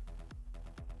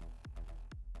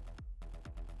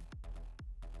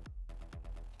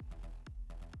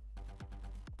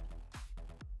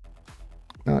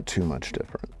 Not too much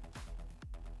different.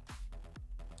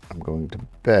 I'm going to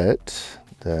bet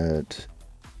that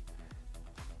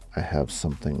I have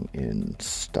something in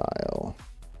style.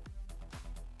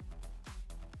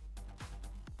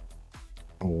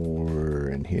 Or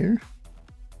in here.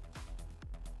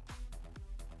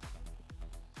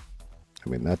 I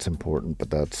mean, that's important, but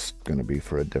that's going to be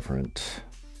for a different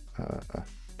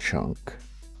chunk.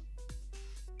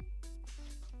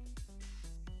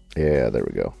 Yeah, there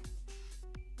we go.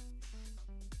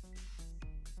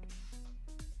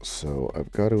 So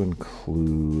I've got to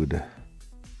include,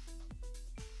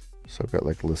 so I've got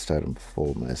like list item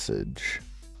full message,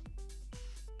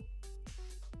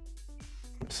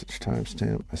 message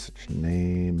timestamp, message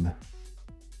name.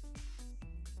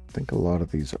 I think a lot of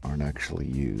these aren't actually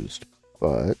used,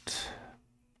 but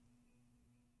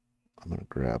I'm going to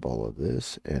grab all of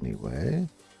this anyway.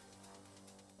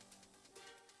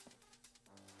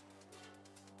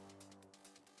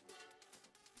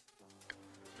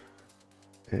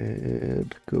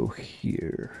 And go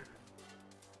here.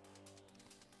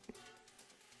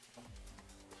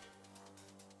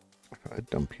 If I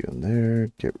dump you in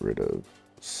there, get rid of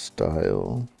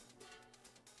style.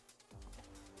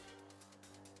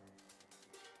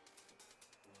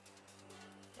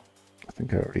 I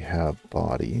think I already have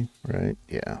body, right?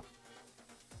 Yeah.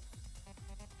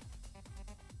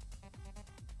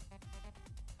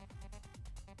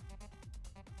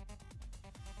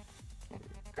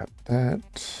 Got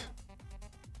that.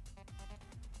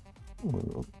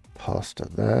 We'll pasta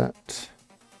that.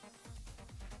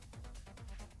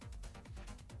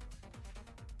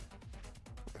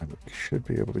 And we should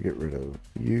be able to get rid of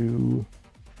you.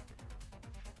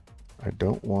 I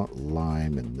don't want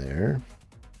lime in there.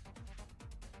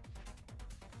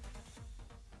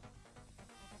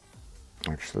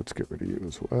 Actually, let's get rid of you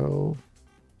as well.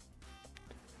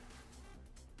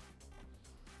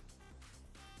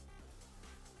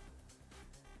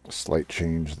 Slight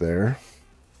change there.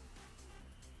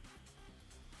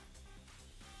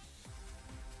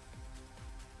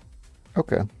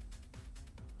 Okay.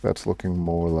 That's looking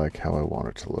more like how I want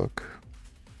it to look.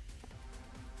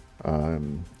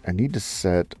 I need to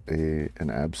set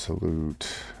an absolute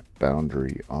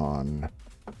boundary on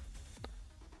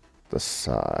the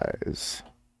size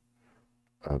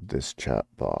of this chat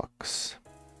box.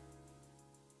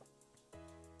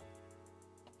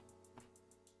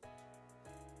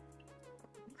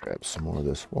 Grab some more of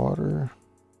this water.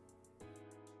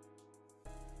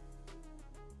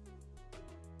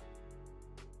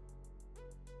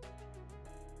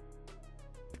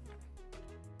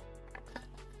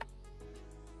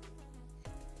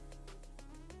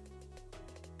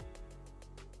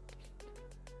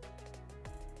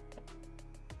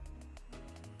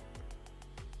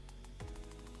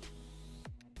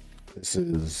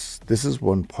 This is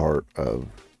one part of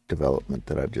development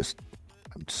that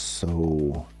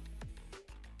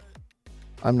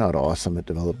I'm not awesome at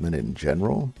development in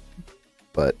general,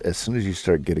 but as soon as you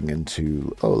start getting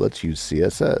into, oh, let's use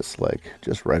CSS, like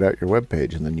just write out your web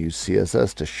page and then use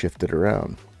CSS to shift it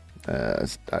around, I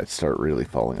start really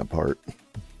falling apart.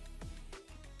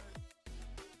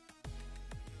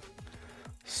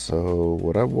 So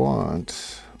what I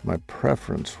want, my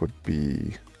preference would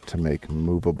be to make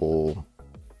movable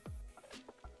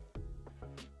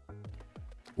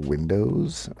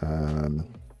windows.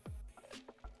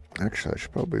 Actually, I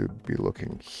should probably be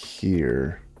looking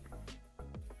here.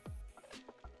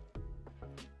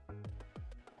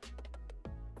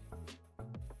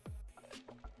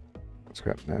 It's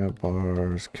got nav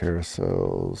bars,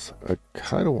 carousels. I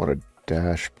kind of want a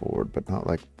dashboard, but not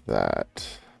like that.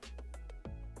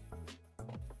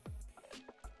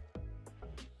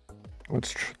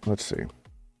 Let's see.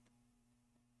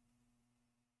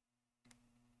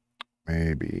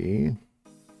 Maybe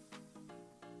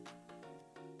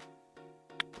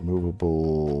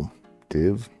movable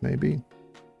div, maybe.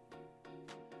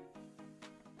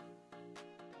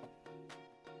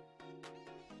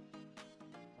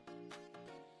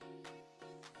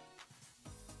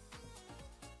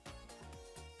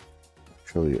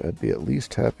 Actually, I'd be at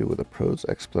least happy with a prose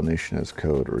explanation as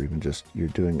code, or even just you're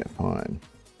doing it fine.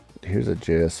 But here's a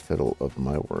JS fiddle of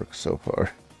my work so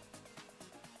far.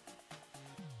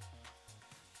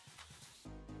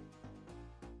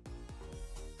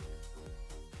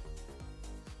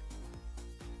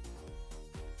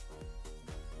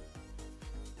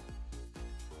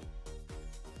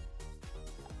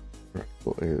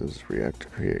 Is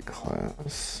React create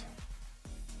class.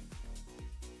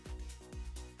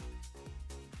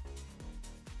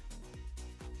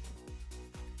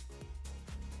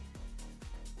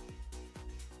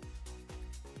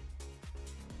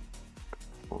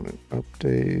 Component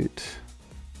update.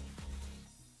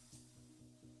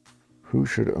 Who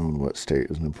should own what state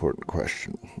is an important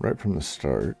question. Right from the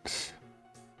start,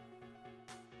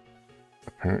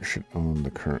 a parent should own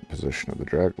the current position of the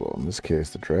draggable. In this case,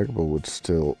 the draggable would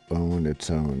still own its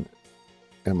own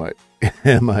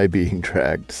am I being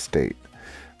dragged state,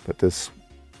 but this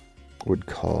would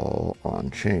call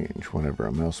on change whenever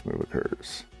a mouse move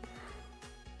occurs.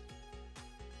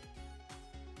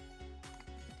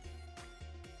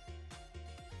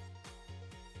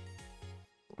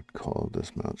 Would call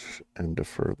this mouse and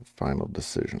defer the final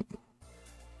decision.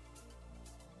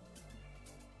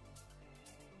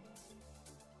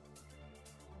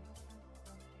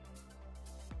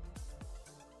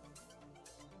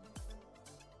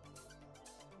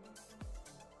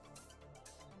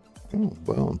 Oh,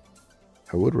 well,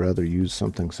 I would rather use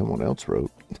something someone else wrote.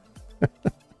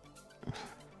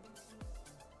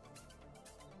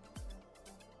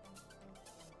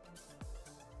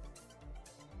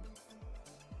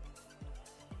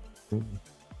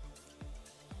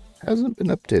 Hasn't been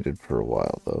updated for a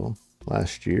while, though.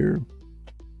 Last year.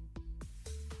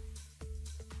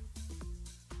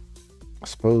 I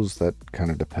suppose that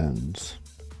kind of depends.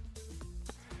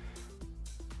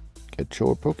 Get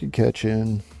your Pokecatch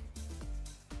in.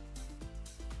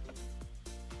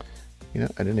 You know,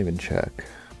 I didn't even check.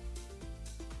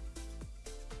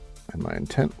 And my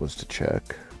intent was to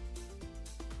check.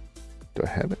 Do I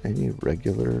have any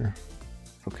regular?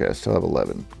 Okay, I still have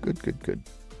 11. Good, good, good.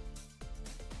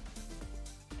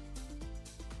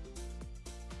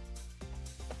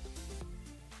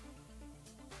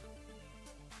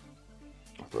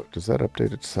 Look, does that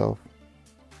update itself?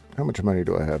 How much money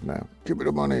do I have now? Give me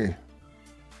the money.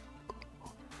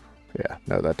 Yeah,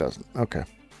 no, that doesn't. Okay.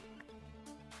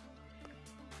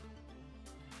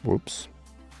 Whoops.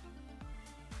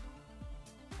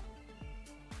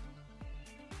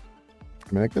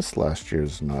 I mean, I guess last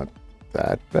year's not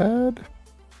that bad.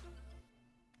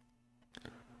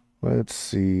 Let's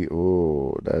see.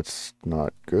 Oh, that's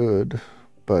not good,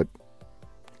 but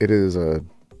it is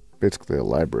basically a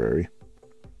library.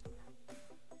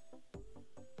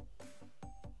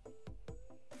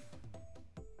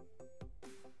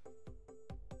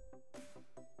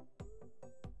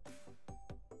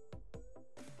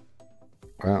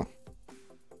 Wow.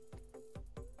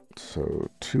 So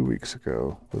 2 weeks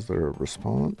ago, was there a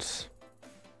response?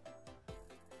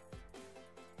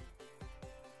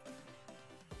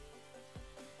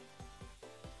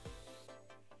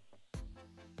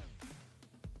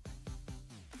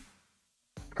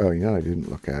 Oh, yeah, I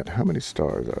didn't look at. How many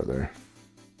stars are there?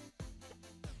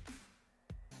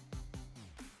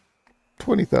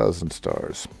 20,000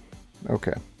 stars.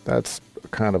 Okay, that's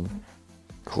kind of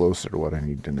closer to what I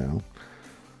need to know.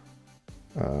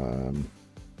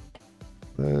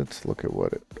 Let's look at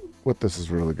what this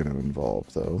is really going to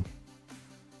involve, though.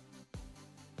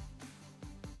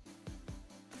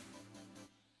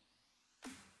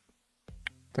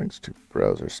 Thanks to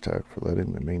Browser Stack for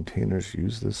letting the maintainers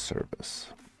use this service.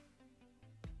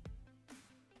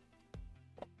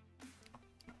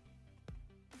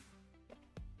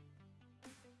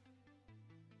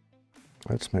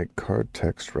 Let's make card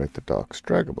text write the docs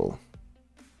draggable.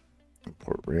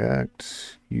 Import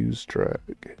React, use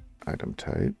drag, item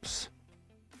types.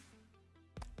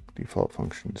 Default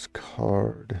function is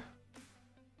card,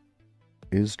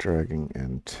 is dragging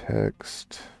and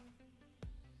text.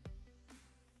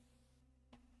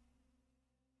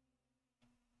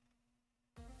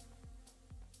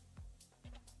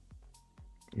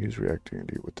 Use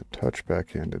react-DND with the touch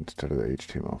backend instead of the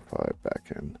HTML5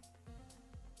 backend.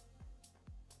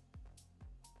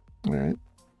 All right,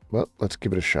 well, let's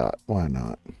give it a shot. Why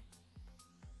not?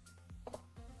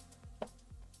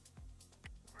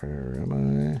 Where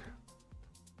am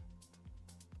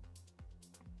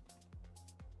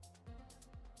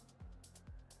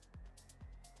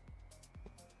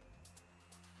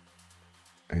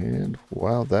I? And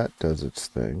while that does its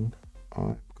thing,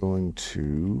 I'm going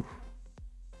to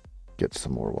get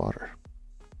some more water.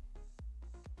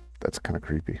 That's kind of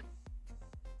creepy.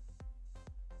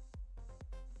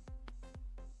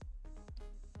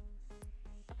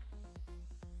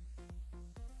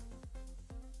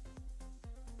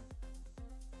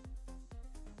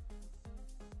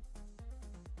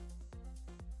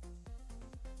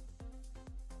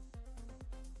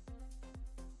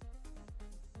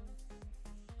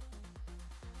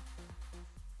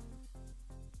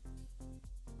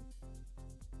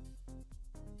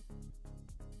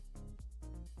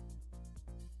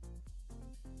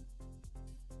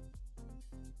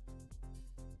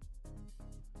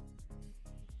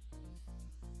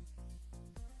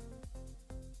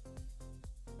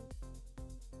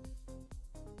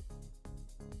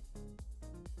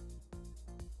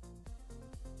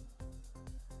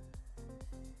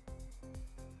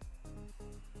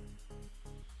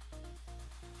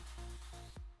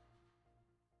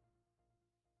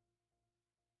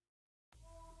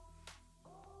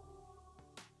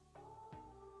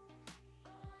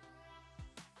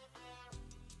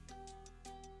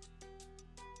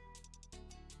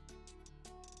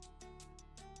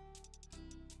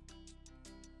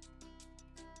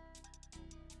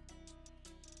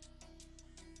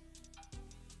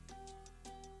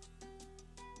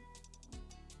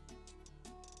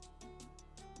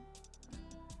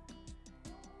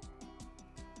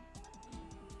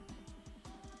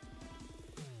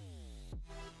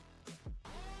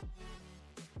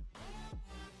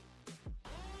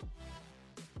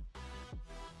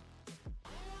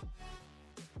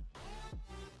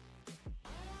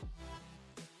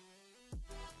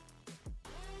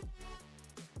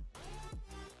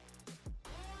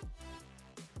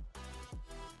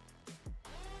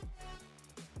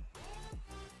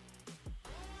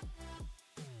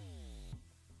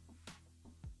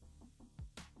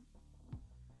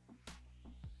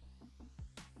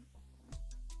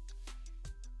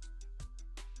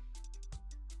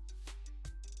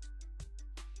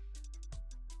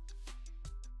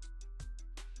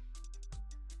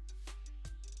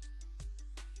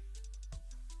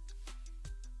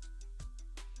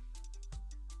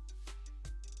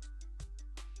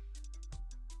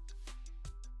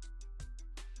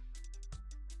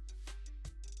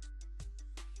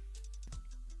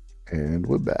 And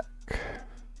we're back.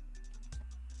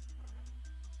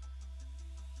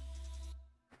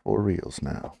 For reals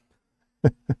now.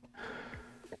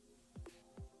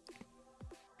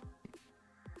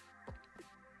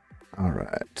 All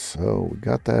right.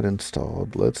 we've got that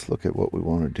installed. Let's look at what we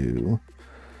want to do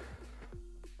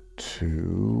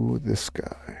to this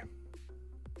guy.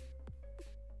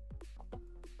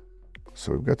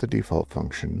 So we've got the default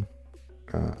function,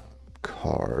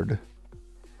 card.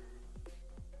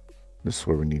 This is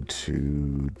where we need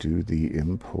to do the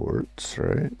imports,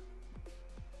 right?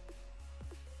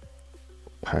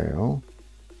 Pile.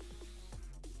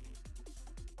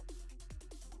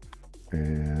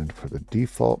 And for the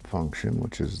default function,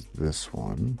 which is this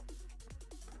one,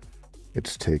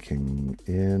 it's taking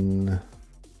in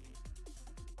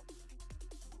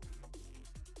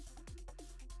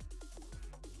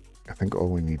I think all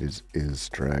we need is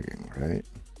dragging, right?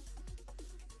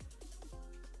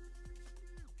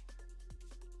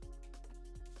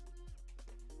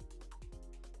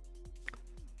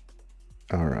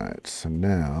 All right, so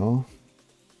now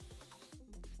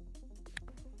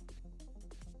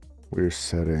we're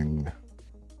setting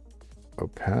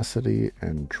opacity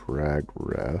and drag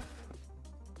ref.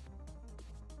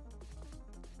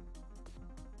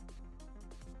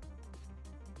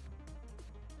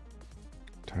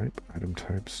 Type item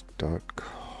types dot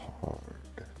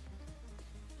card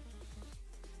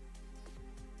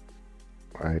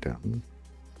item.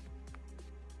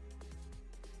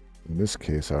 In this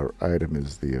case, our item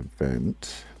is the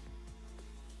event.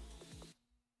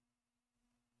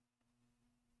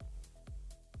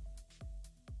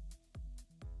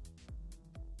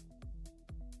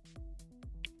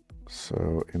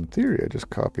 So in theory, I just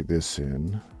copy this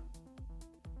in.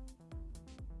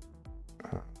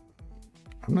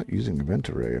 I'm not using event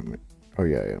array. Oh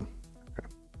yeah, I am. Okay.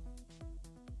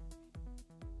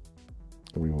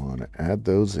 We want to add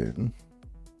those in.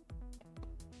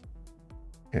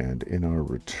 And in our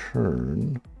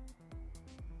return,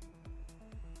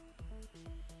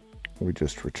 we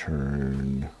just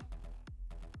return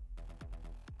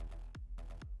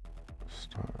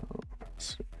style.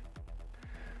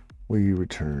 We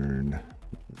return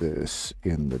this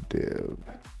in the div.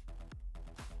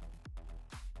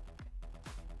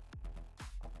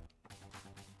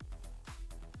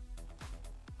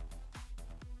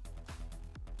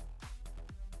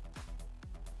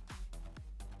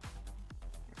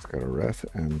 Got a ref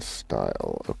and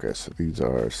style. Okay, so these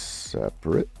are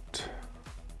separate.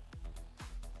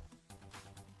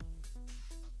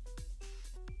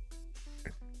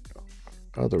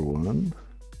 Other one,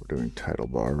 we're doing title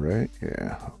bar, right?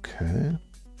 Yeah, okay.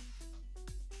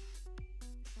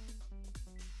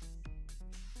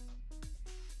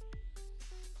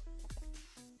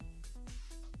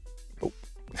 Nope.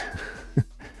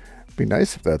 Be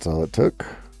nice if that's all it took.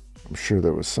 I'm sure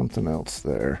there was something else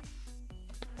there.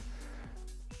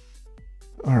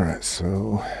 All right,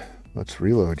 so let's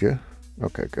reload you.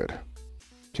 Okay, good.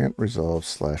 Can't resolve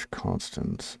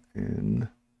 /constants in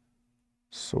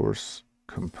source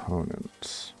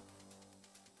components.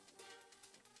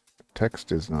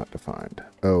 Text is not defined.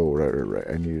 Oh, right.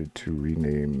 I needed to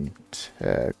rename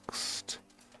text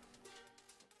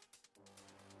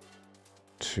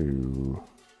to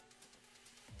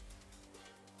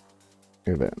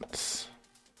events.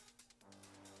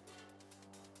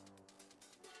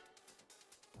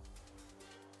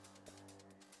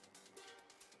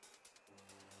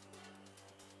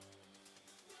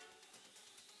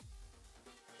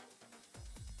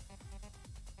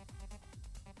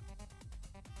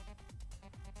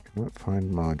 Cannot find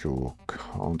module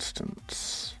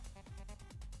constants.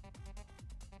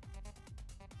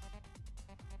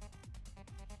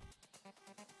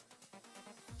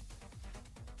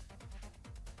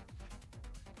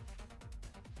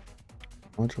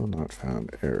 Module not found,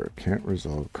 error. Can't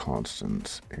resolve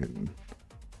constants in.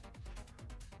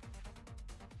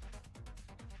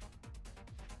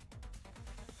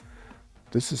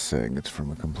 This is saying it's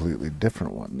from a completely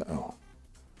different one, though.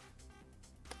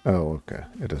 Oh, okay.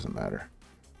 It doesn't matter.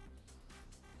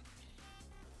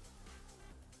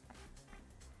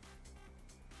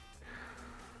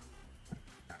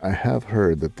 I have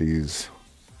heard that these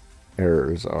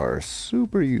errors are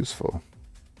super useful.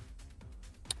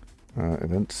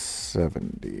 Event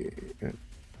 70.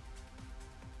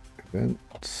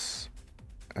 Events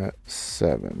at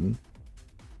 7.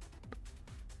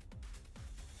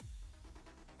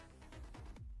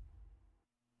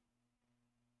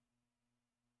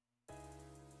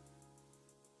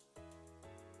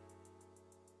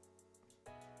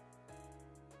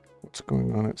 What's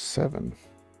going on at 7?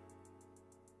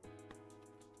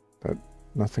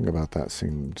 Nothing about that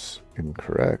seems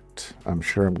incorrect. I'm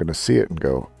sure I'm going to see it and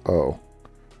go, oh.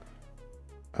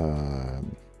 All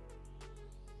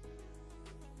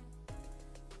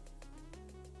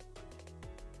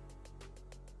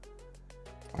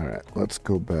right. let's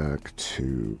go back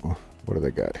to, what do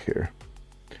they got here?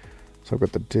 So I've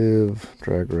got the div,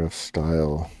 drag ref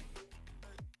style,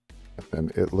 and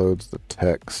then it loads the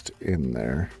text in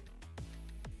there.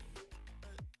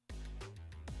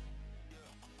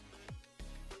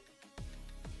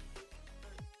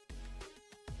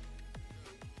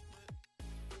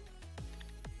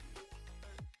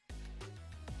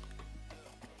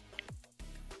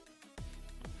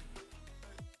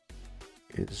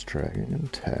 Is dragging in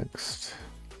text.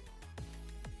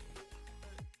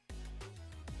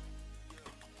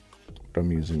 But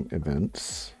I'm using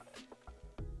events.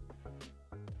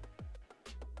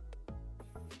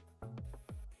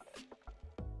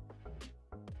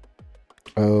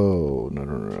 Oh, no.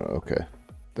 Okay.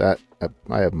 That,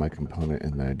 I have my component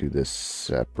and then I do this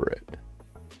separate.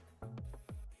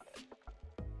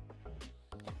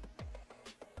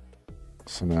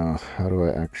 So now how do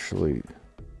I actually...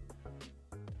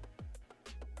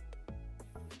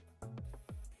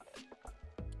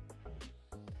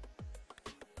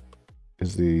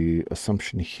 Is the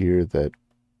assumption here that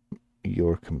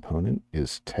your component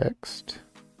is text?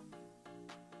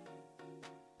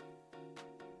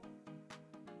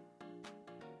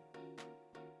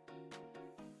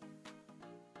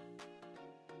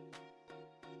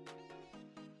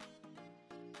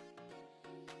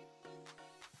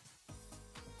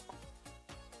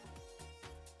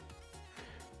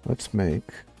 Let's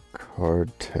make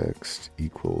card text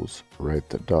equals write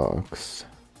the docs.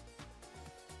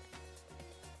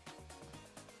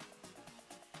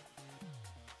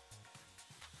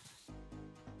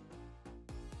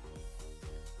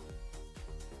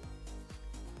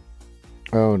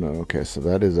 Oh no, okay, so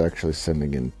that is actually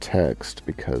sending in text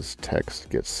because text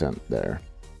gets sent there.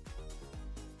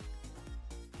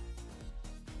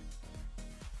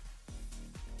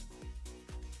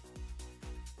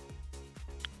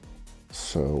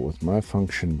 So with my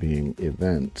function being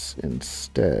events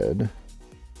instead,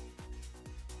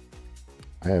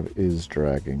 I have is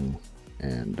dragging,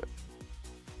 and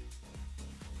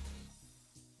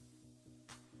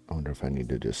I wonder if I need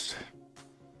to just...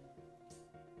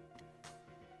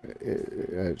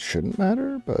 It shouldn't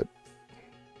matter, but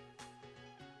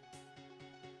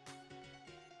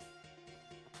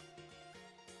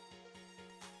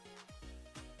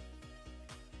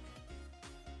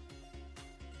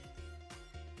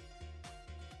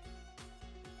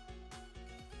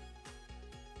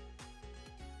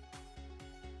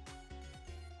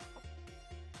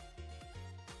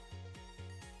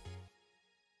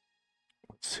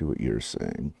let's see what you're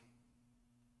saying.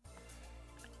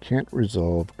 Can't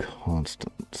resolve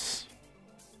constants.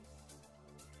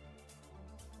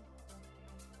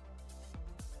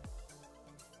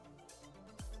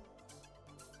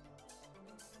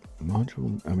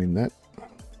 Module, I mean that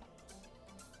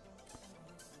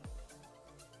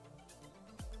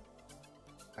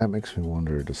makes me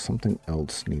wonder, does something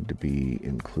else need to be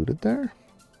included there?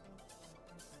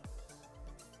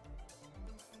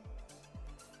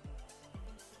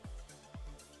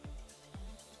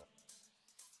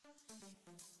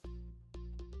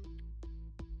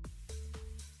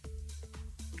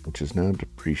 Which is now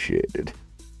depreciated.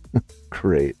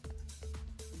 Great.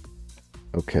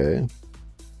 Okay.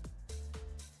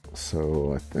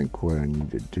 So I think what I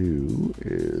need to do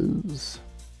is,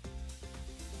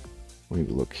 we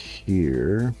look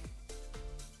here.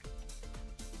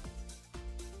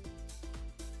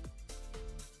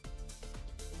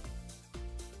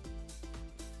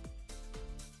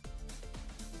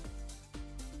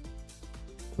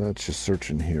 Let's just search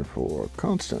in here for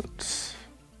constants.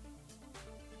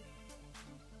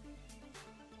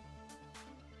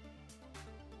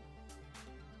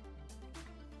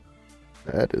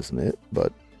 That isn't it,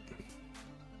 but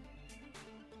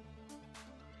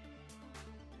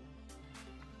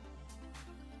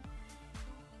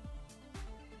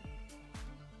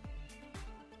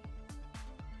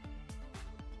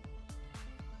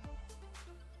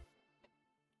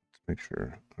let's make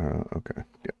sure. Okay,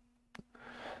 yeah.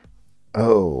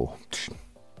 Oh,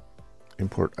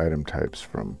 import item types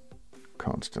from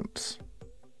constants.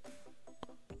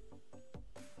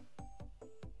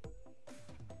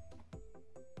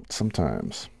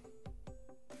 Sometimes.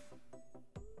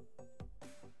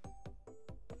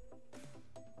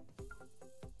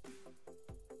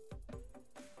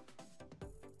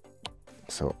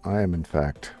 So I am in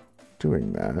fact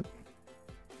doing that.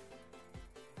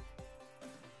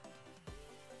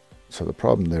 So the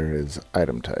problem there is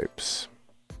item types.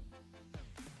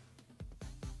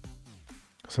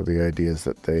 So the idea is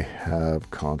that they have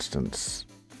constants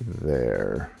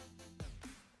there.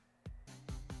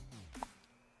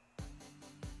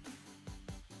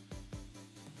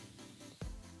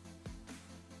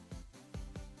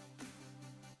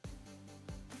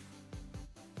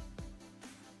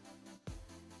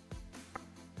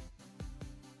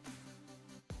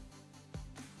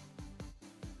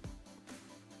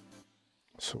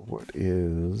 So what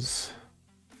is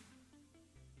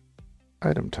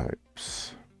item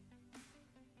types?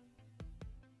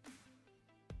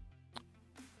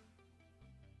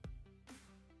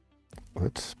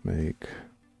 Let's make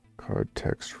card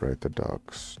text write the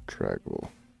docs draggable.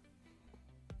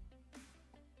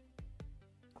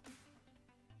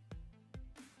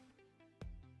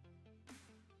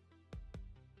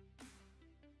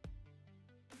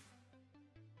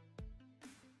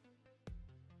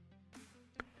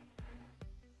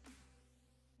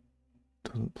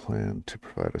 Doesn't plan to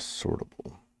provide a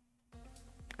sortable.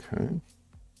 Okay.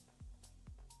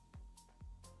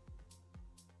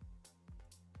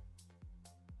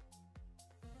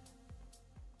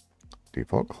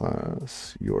 Default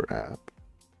class, your app,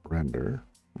 render,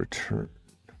 return.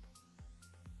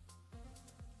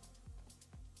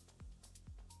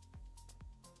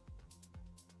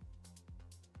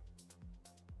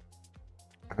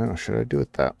 I don't know, should I do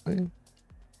it that way?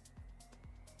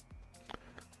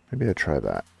 Maybe I try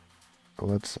that.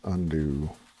 Let's undo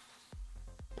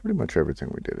pretty much everything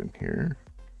we did in here.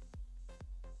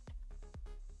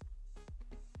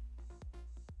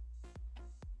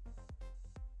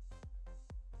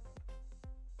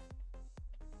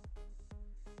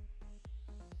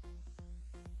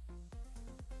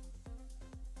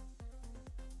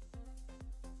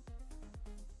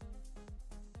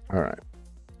 All right,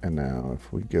 and now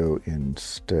if we go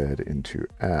instead into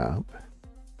app,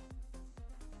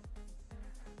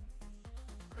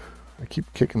 I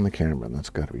keep kicking the camera, and that's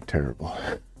got to be terrible.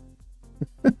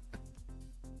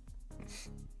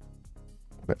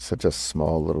 That's such a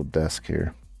small little desk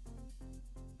here.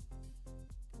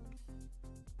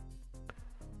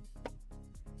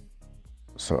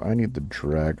 So I need the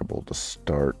draggable to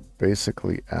start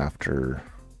basically after,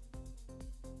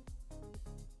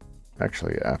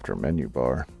 actually after menu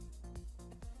bar.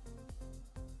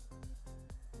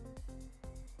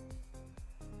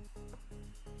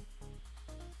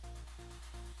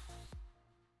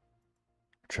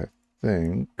 Which I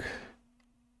think,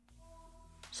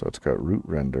 so it's got root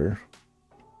render.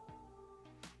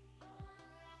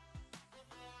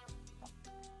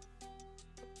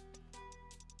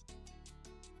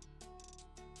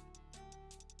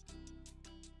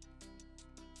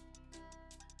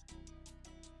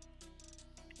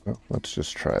 Well, let's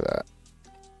just try that.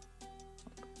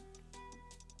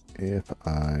 If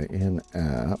I in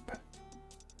app,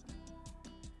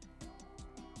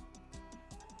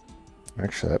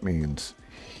 actually that means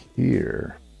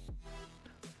here,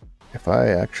 if I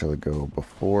actually go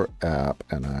before app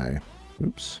and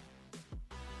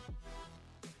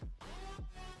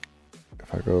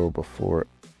if I go before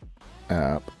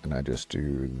app and I just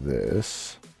do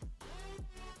this,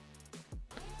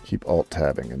 keep alt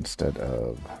tabbing instead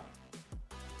of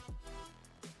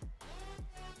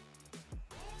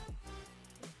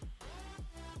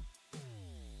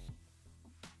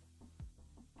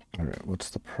all right, what's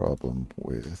the problem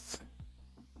with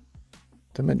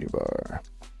the menu bar?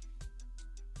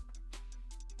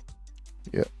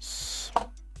 Yes.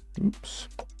 Oops.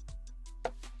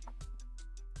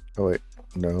 Oh wait,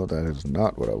 no, that is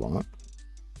not what I want.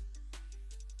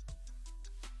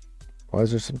 Why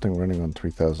is there something running on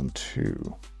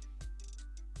 3002?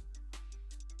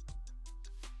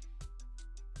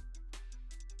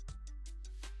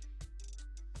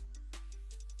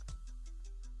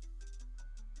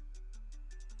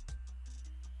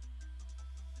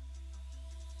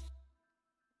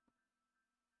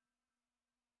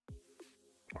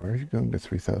 Why are you going to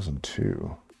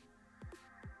 3002?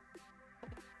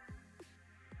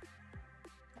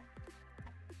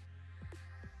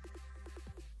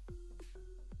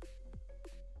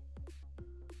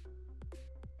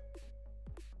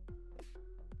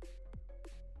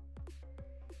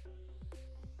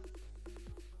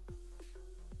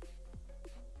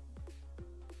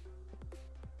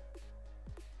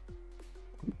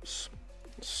 Oops.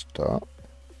 Stop.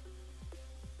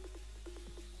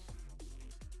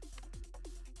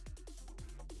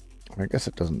 I guess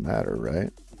it doesn't matter,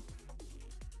 right?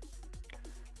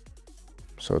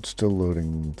 So it's still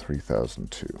loading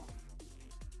 3002.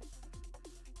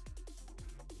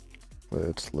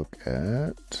 Let's look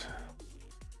at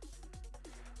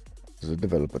the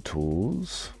developer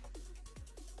tools.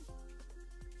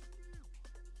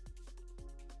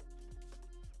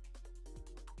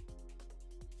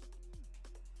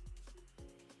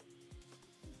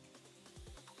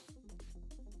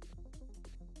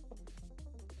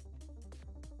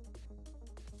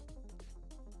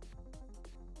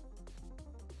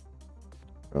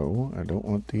 Oh, I don't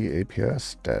want the API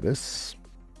status.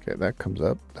 Okay, that comes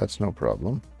up. That's no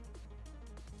problem.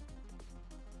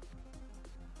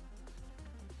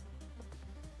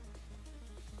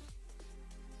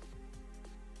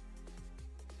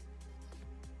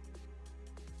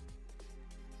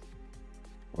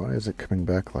 Why is it coming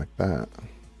back like that?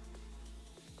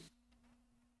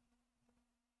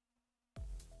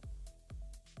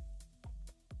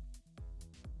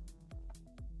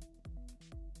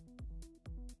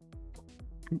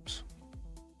 Oops.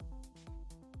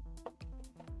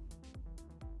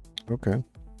 Okay.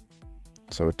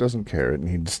 So it doesn't care. It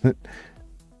needs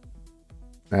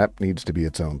app needs to be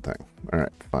its own thing. All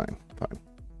right, fine.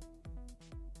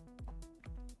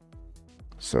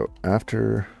 So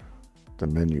after the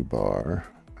menu bar,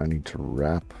 I need to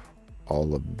wrap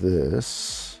all of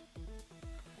this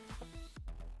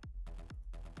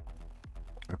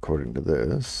according to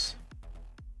this.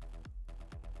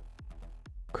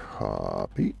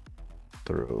 Copy,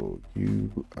 throw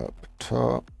you up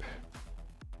top.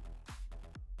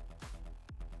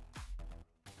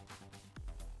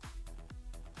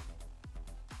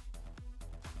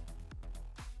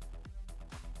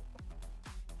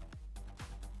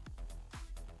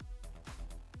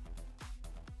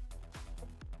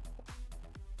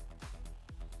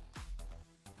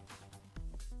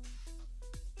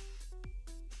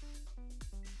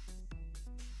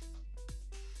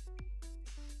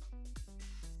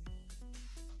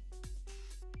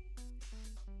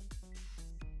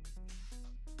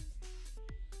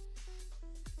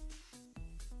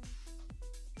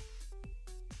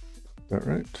 Is that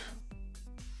right?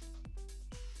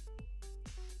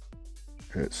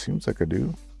 It seems like I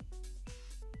do.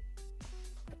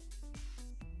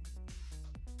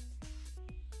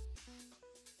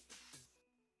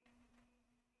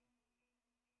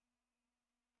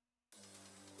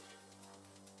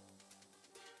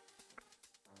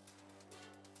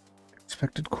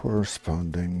 Expected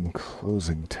corresponding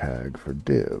closing tag for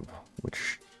div,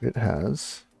 which it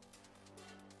has.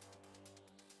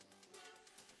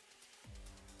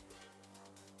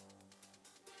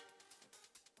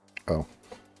 Oh.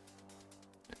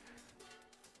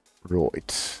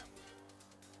 Right.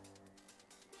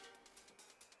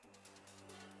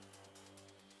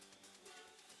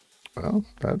 Well,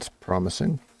 that's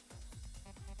promising.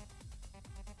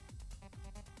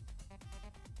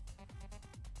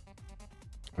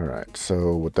 All right,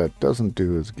 so what that doesn't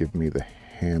do is give me the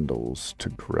handles to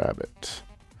grab it.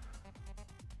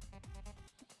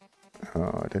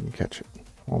 Oh, I didn't catch it.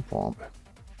 Womp womp.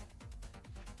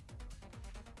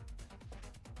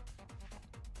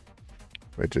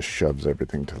 It just shoves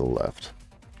everything to the left.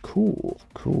 Cool,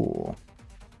 cool.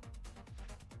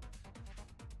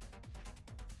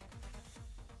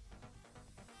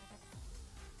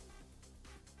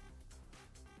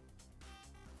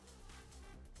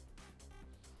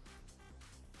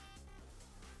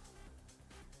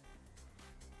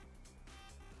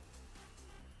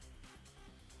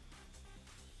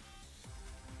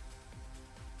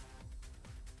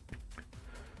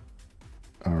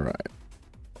 All right.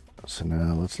 So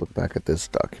now let's look back at this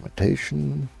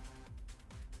documentation.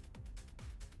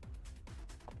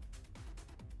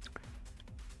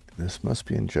 This must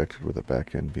be injected with a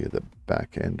backend via the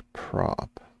backend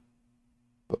prop,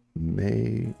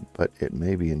 but it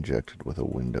may be injected with a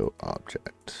window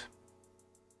object.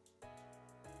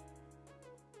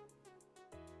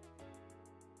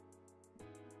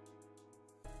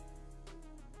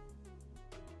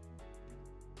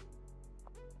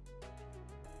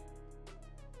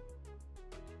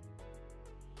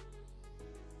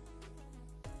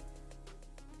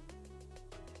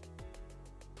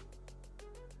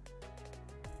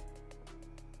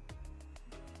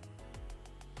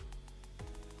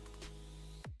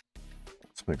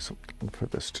 Let's make something for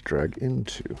this to drag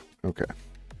into. Okay.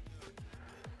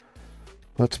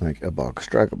 Let's make a box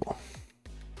draggable.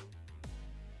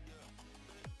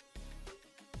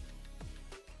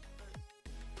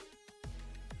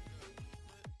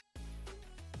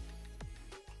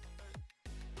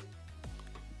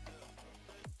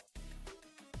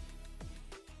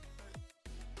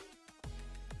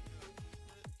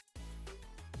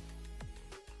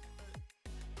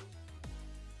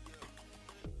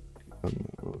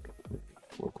 Unload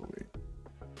locally.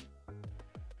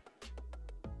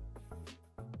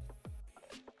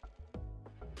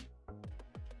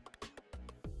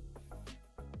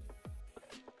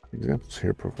 Examples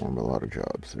here perform a lot of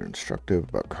jobs. They're instructive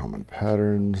about common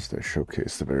patterns, they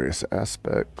showcase the various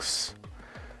aspects,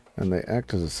 and they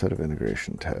act as a set of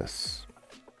integration tests.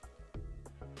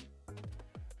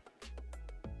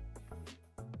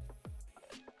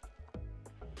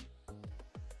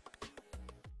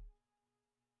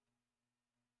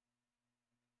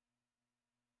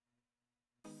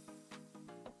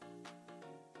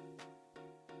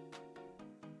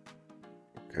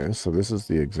 Okay, so this is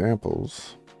the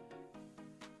examples.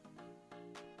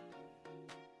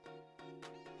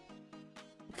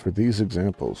 for these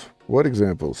examples. What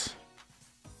examples?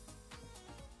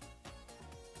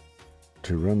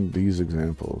 To run these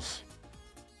examples.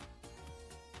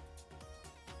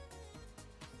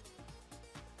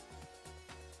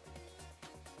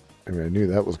 I mean, I knew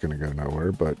that was going to go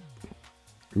nowhere, but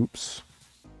oops.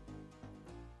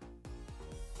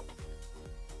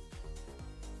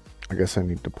 I guess I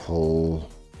need to pull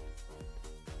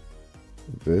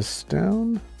this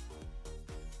down.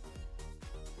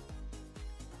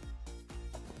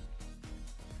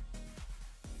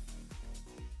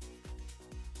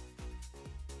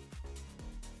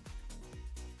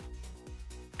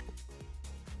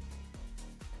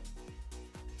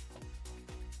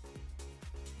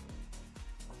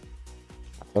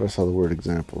 I thought I saw the word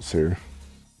examples here.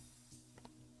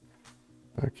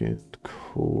 Backend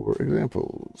core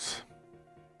examples.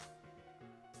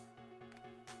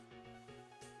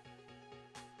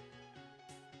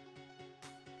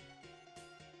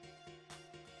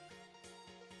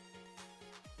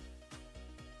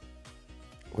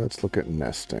 Let's look at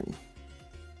nesting.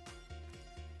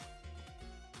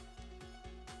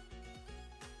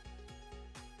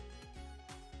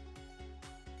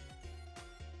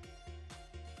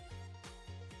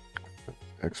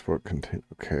 Export contain.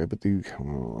 Okay, but these are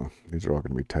all going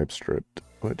to be TypeScript,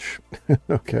 which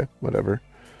okay, whatever.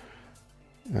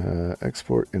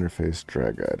 Export interface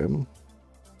drag item.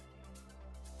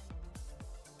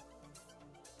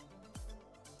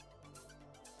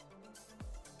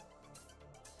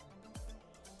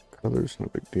 Colors, no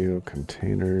big deal.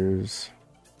 Containers.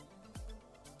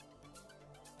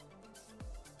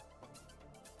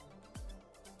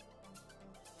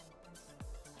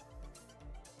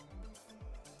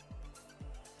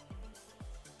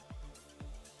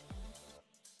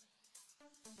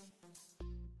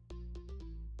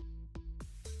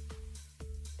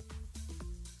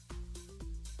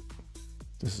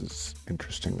 This is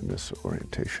interesting in this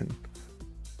orientation.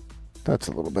 That's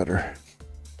a little better.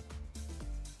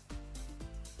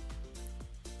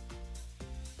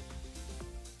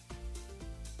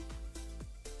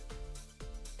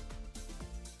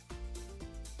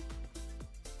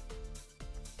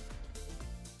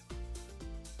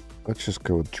 Let's just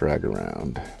go with drag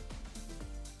around.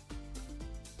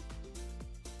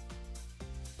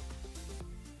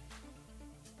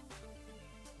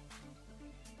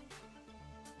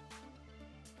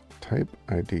 Type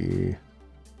ID.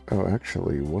 Oh,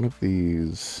 actually, one of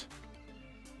these.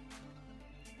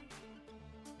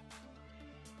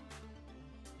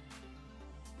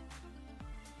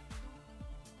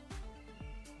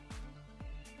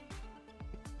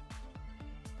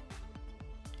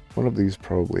 One of these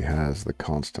probably has the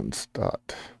constants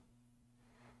dot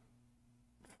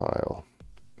file.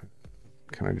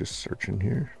 Can I just search in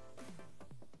here?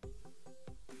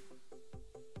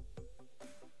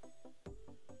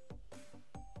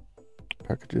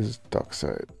 Packages,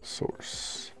 dockside,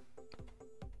 source.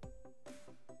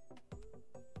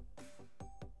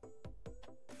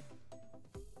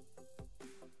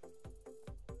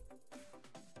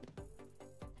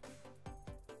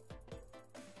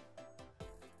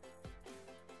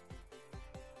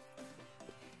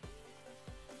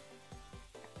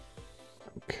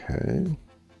 Okay.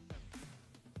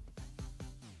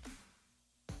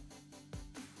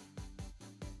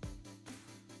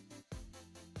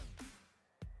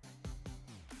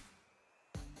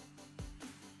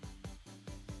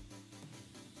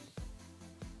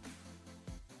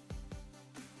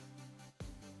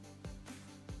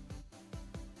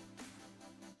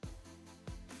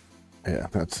 Yeah,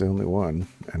 that's the only one,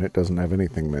 and it doesn't have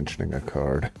anything mentioning a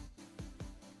card.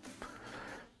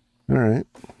 All right.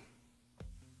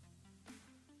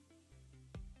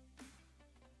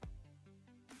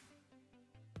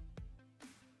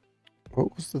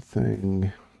 What was the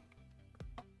thing?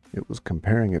 It was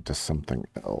comparing it to something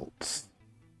else.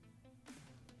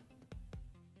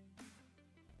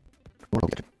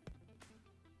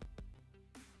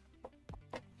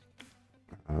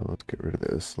 Let's get rid of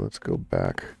this. Let's go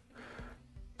back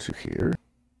to here.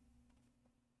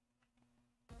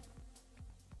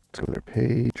 Let's go to their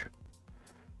page.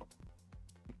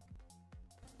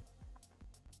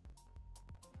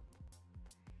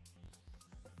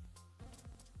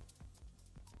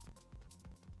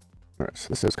 All right, so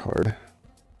this is card.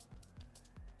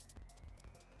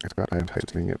 It's got item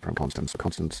types getting it from constants.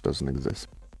 Constants doesn't exist.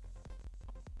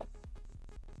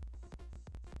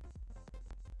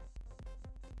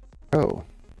 Oh,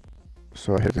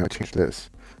 so I had now changed this.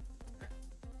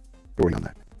 We're working on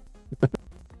that.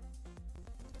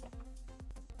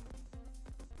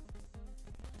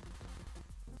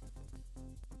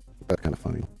 That's kind of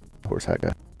funny. Horse hat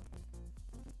guy.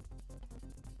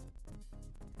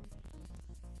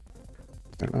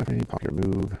 Standard iframe, popular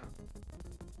move.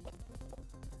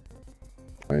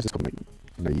 Why is this called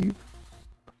naive?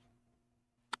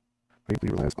 Naively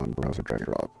relies on browser drag and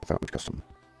drop without much custom.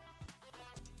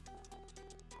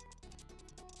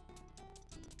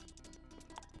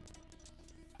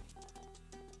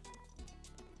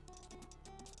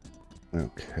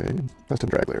 Okay, that's a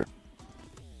drag layer.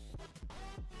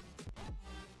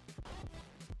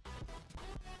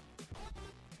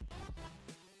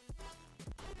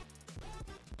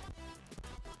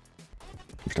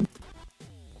 Interesting.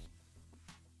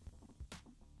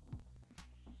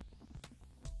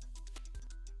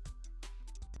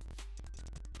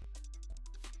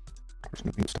 There's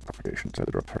no instant propagation inside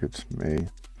the drop targets may.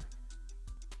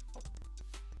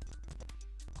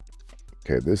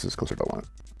 Okay, this is closer to what I want.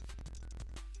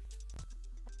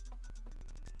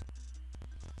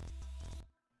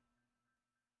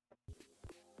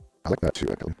 I like that too,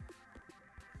 actually.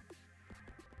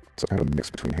 So kind of a mix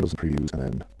between handles and previews and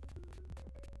then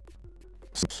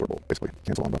some sortable, basically.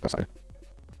 Cancel on the left side.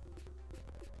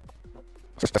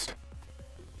 First test.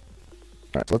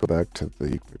 Alright, so let's go back to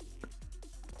the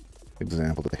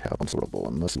example that they have on sortable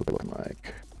and let's see what they're looking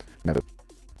like. Now to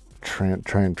try and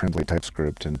translate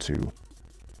TypeScript into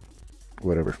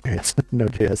whatever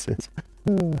NodeJS is.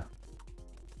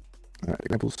 Alright,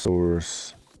 example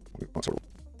source. Sortable.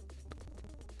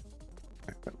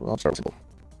 Well, I'll start with simple.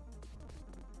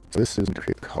 So this is to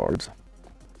create cards.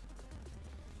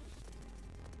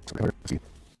 So let's see.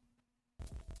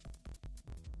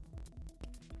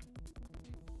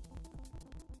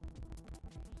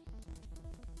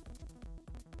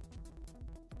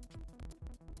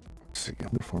 Let's see.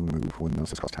 Uniform move when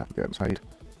this cost half of the item's height.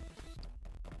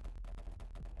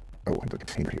 Oh, and the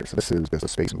container here. So this is just a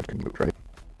space in which it can move, right?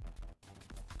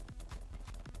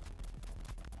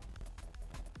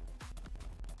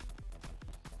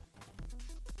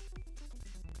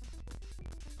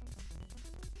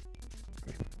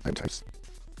 Item types.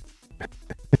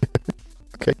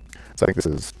 Okay, so I think this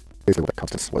is basically what that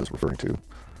constants was referring to in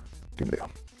the video.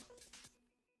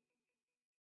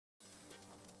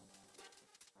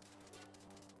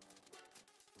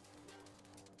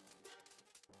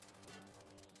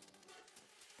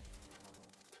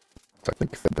 So I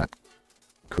think that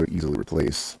could easily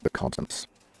replace the constants.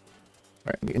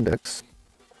 All right, and the index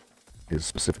is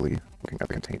specifically looking at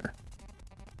the container.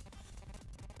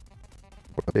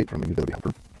 Update from the utility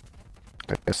helper.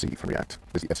 Type SC from React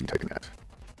is the SC type in React.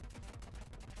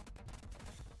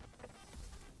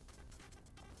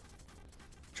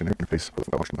 Generic interface with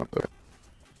a function okay.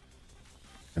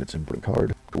 And it's importing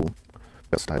card. Cool.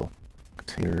 Best style.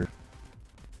 Container.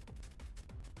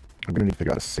 I'm gonna need to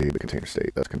figure out how to save the container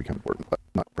state. That's gonna become important, but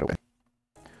not right away.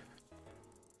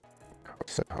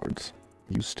 Set cards.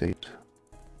 Use state.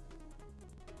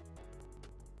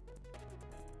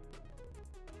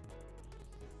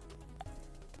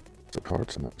 So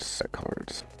cards and then set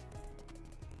cards.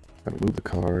 Then remove the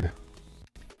card.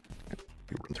 And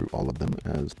we run through all of them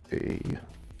as a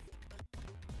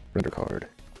render card.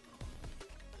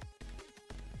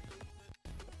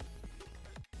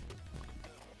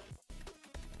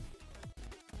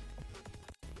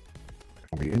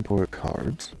 When we import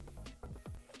cards,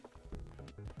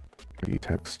 the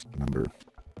text number. Okay,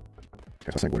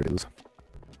 that's not what it is.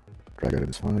 Drag edit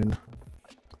is fine.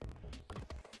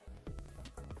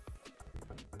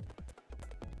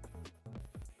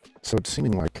 So it's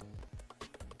seeming like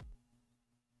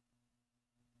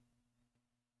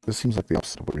this seems like the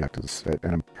opposite of what React is,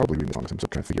 and I'm probably reading this wrong because I'm still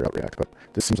trying to figure out React, but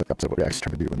this seems like the opposite of what React is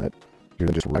trying to do in that you're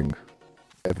then just running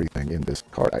everything in this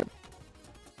card item.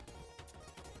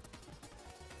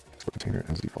 Export container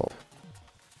as default.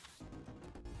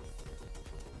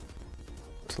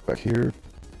 Let's look back here.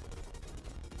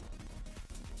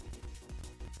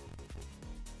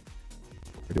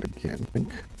 We do it again, I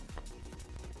think.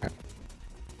 Okay.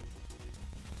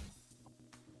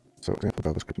 So example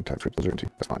about the scripting TypeScript is empty.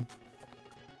 That's fine.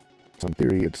 So in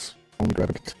theory, it's only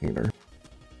grabbing a container.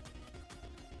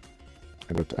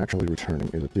 And what it's actually returning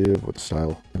is a div with a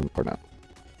style and a card map.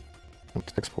 And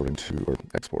it's exporting to, or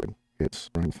exporting, it's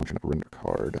running the function of render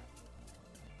card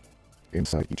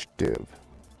inside each div.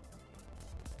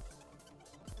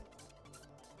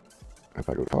 If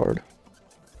I go to card,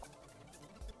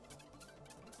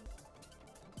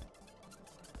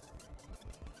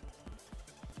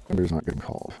 render is not getting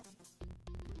called.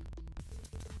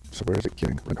 So where is it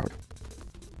getting render card?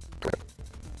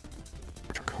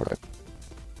 Return card type.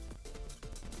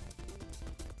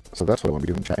 So that's what I want to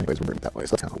be doing in chat anyways, rendering it that way.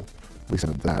 So that's kind of cool. At least I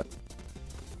know that.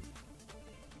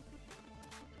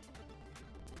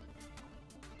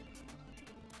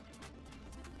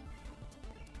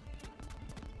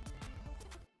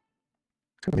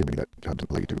 maybe that job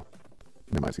doesn't allow you to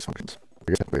minimize these functions.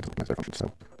 I guess technically it doesn't minimize their functions,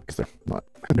 so I guess they're not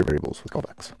they're variables with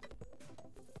callbacks.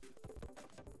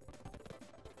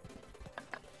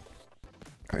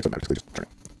 Alright, so I'm basically just trying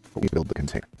to build the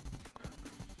container.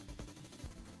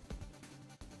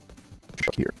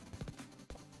 Here.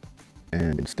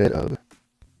 And instead of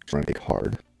just running a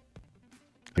card,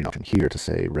 an option here to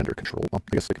say render control. Well,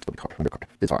 I guess I could still be card, render card.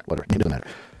 It's fine, whatever, it doesn't matter.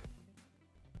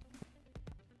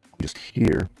 Just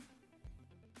here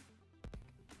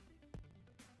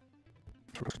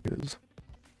is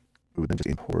we would then just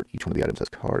import each one of the items as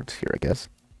cards here, I guess.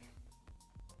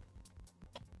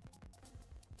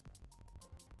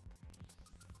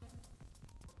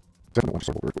 Definitely want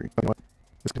to start work. You know what?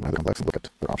 This can be complex and look at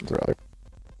the options that are out there.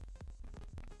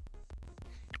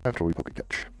 After we poke and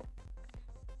catch.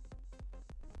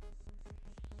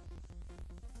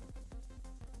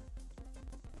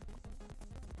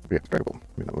 React-draggable. I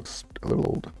mean, that looks a little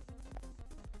old.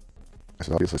 This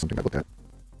is obviously something I looked at.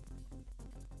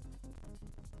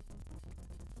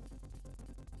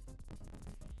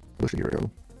 Published a year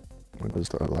ago. When was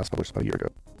the last published? About a year ago.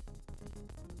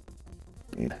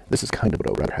 I mean, this is kind of what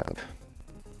I would rather have.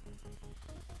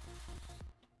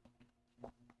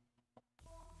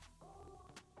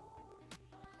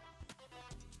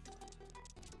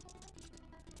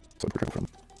 So we're from,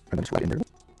 and then just right in there.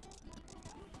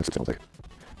 This sounds like,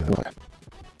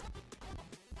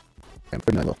 and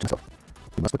 39 left myself.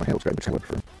 We must put my handles right, which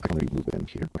however, I can only move them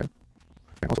here. Okay.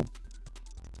 And also,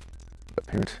 but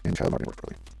parent and child marking work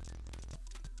properly.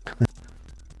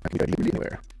 I can be really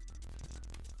anywhere.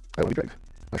 I want to be dragged.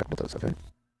 I shall put those, okay.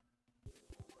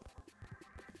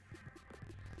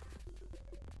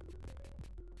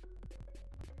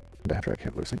 And I have drag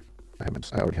handlers.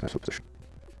 I already have a position.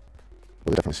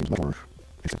 Well, it definitely seems much more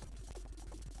interesting.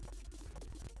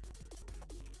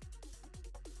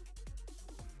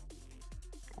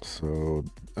 So,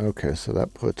 okay, so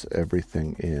that puts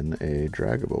everything in a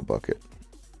draggable bucket.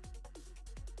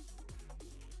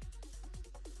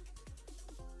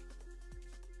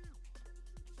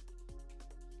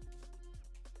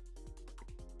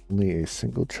 Only a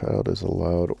single child is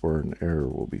allowed or an error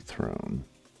will be thrown.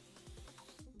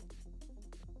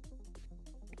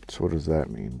 So what does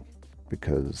that mean?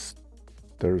 Because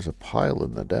there's a pile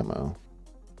in the demo.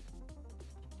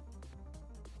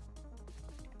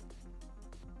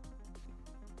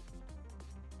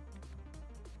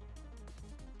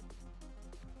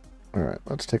 All right,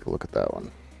 let's take a look at that one.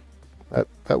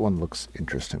 That one looks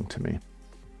interesting to me.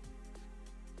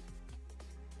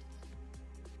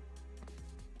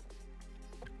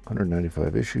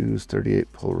 $195 issues,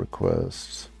 38 pull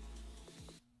requests.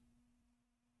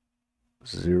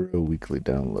 0 weekly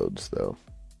downloads, though.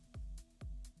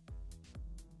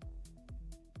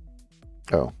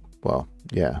 Oh, well,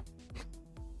 yeah.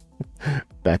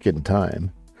 Back in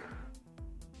time.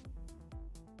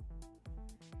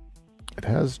 It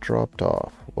has dropped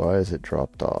off. Why is it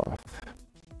dropped off?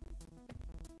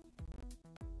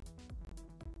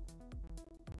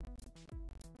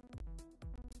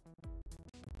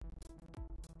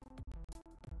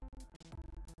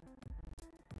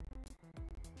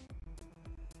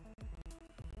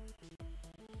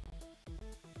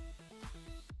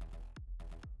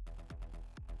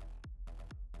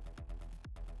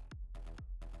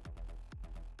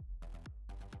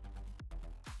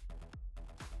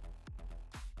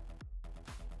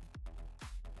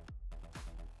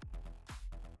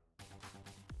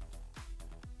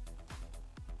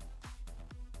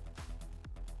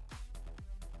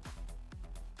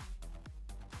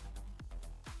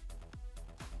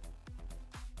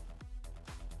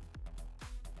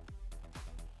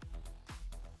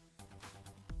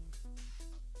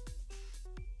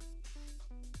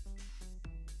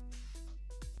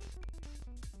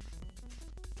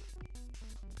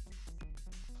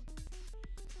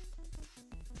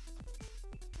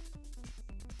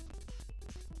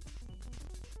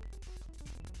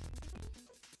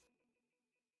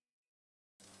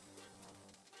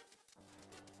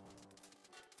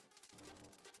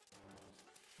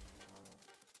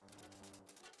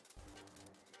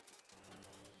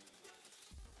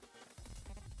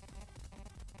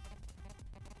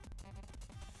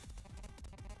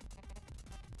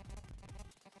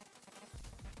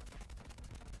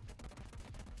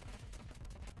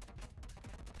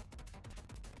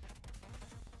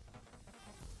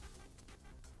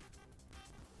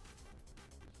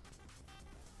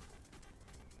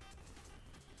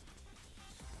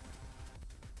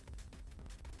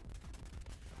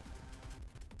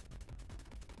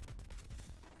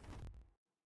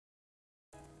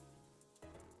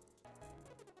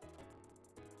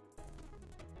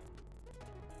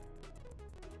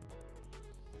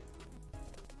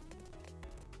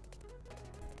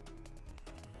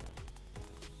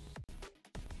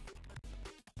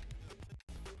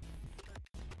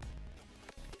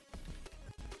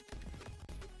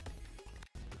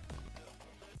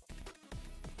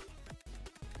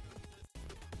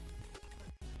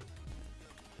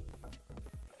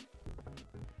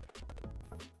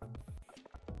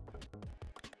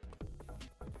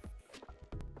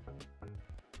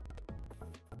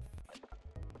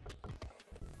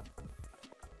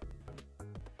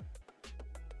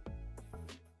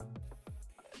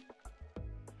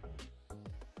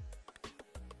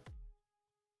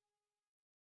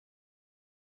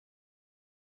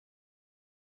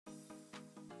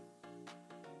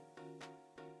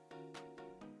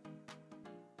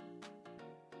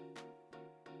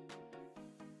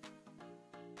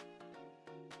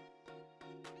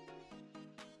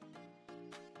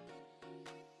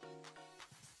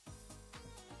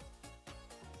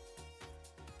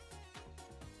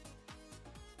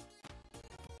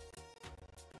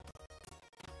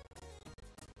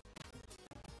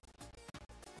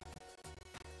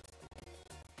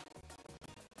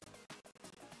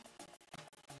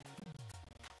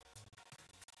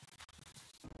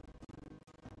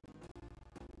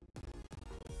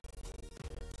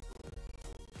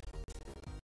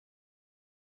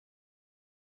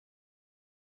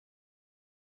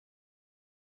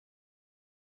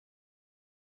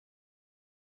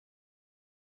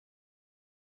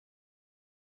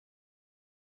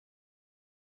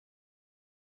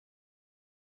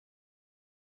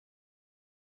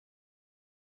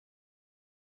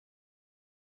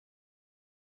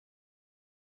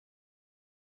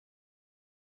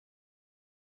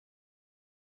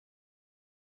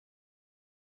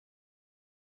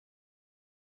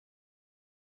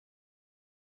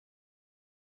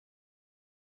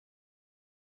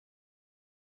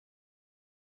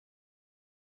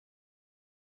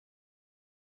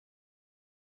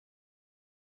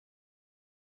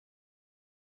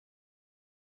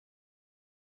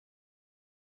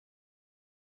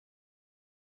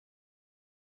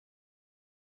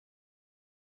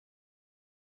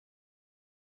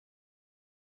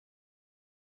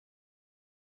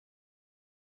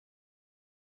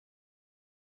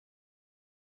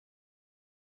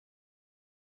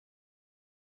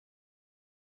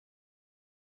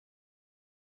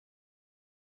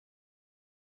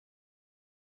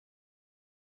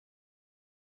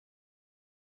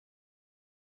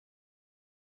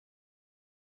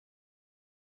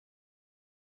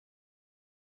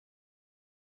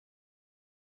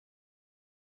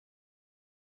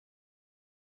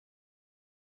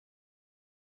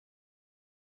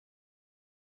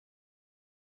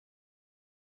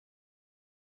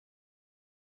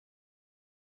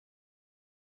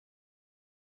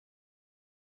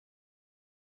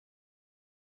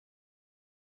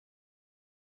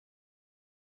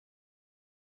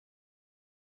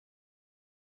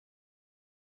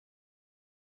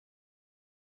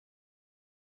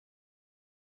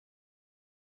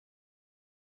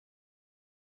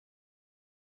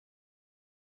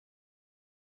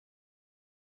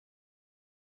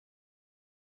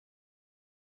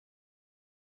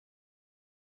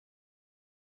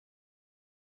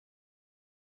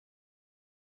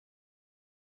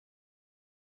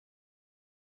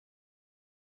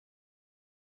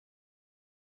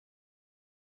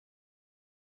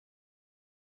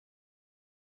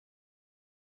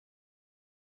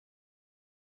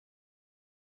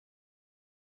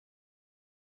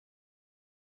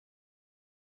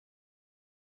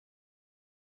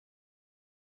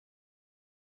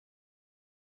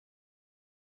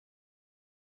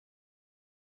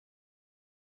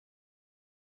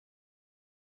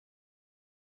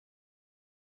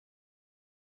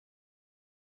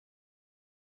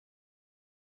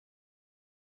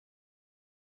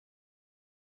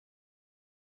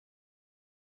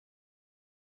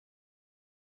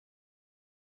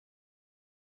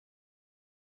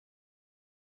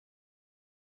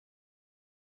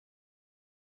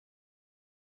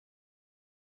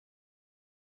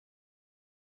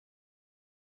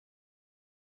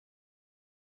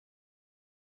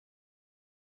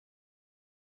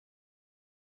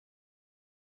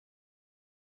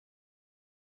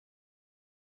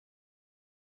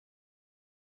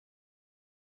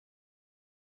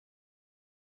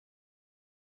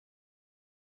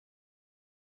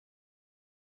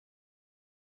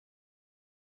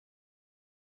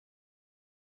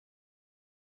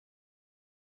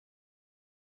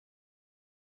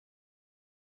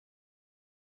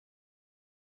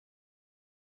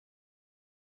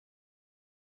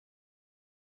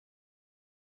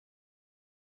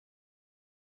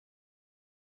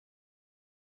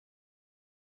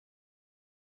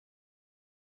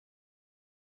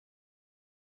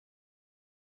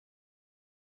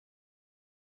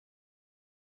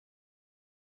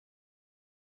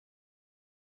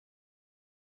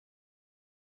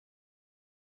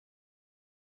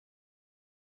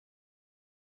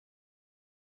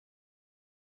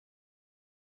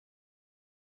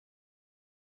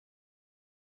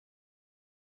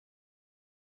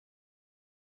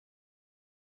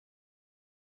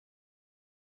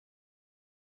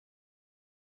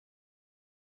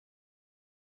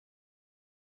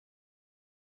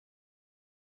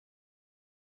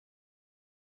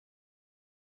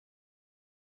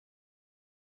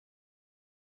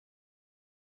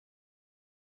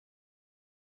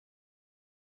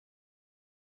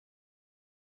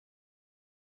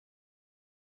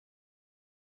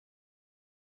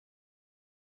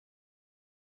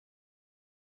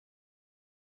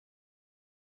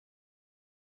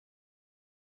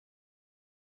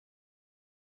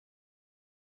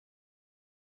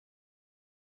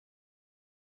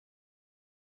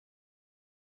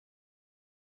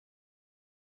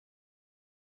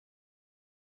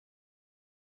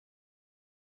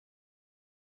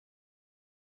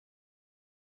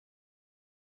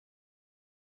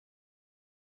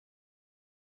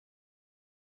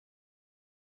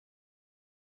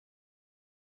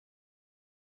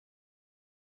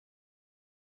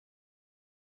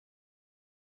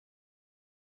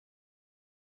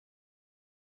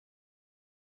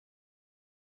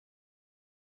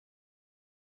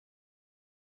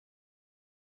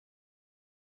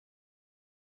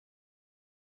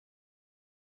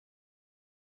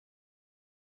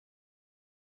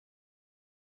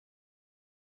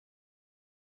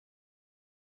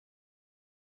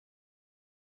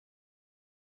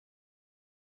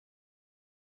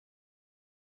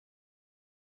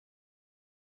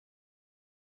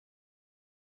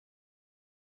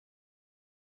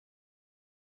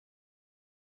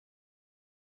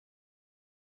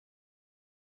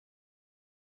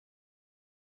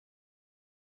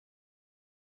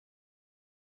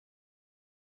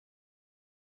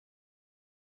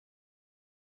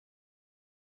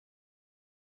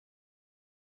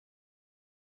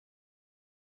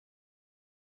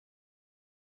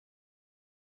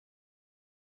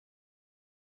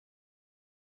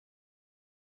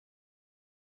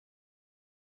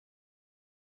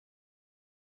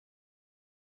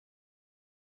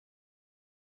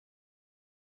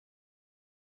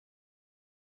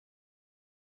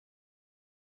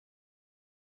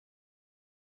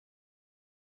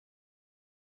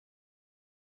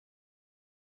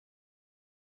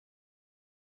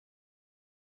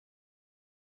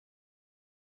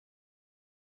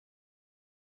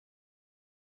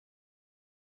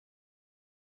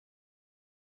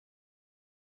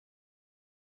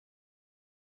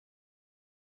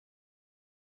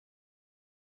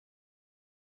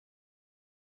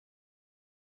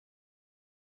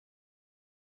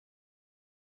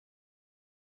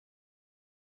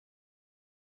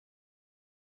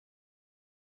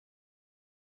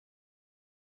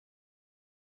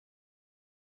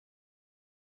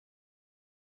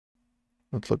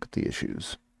 let's look at the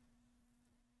issues.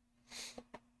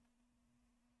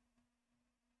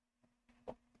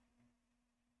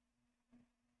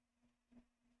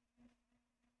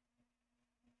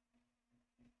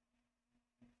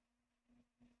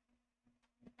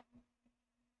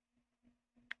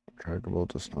 Draggable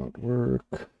does not work.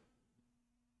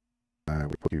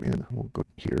 We put you in. We'll go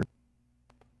here.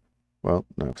 Well,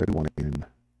 no, because I do want it in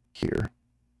here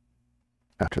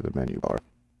after the menu bar.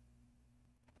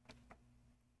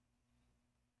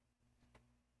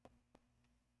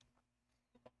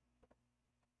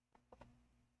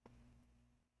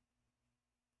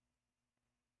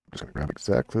 I'm just going to grab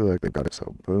exactly like they've got it.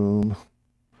 So boom.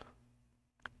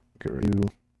 Get rid of you.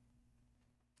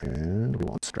 And we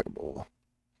want draggable.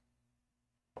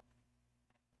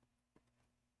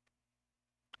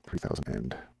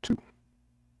 3002.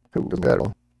 Oh, doesn't that at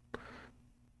all.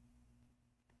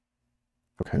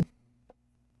 Okay.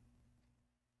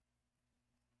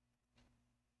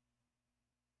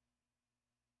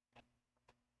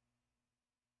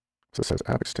 So it says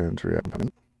app extends React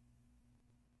component.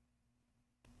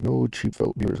 No cheap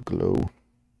felt viewers glow.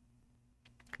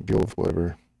 Deal with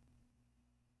whatever.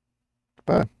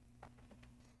 Bye. Alright,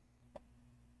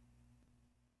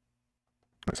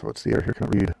 so what's the error here?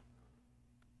 Cannot read.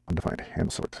 Undefined.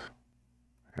 Handle sort.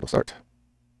 Handle start.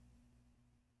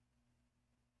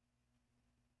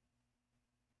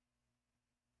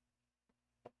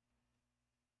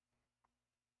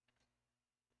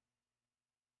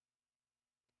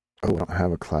 Oh, I don't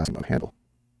have a class name of handle.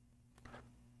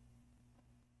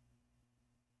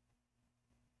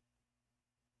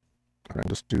 Alright,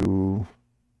 just do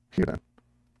here then.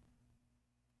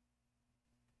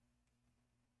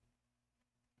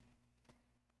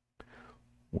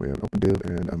 We have an open div,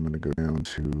 and I'm going to go down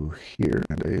to here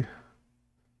and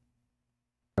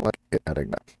I like it adding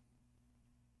that.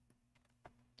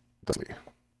 Doesly.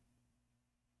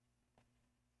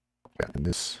 Yeah, and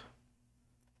this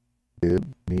div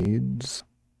needs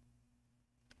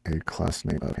a class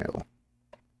name of handle.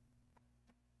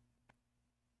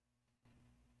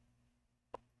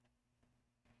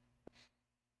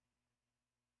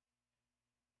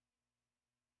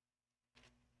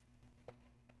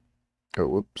 Oh,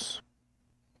 whoops.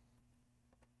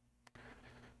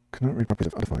 Cannot read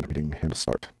properties of undefined reading handle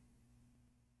start.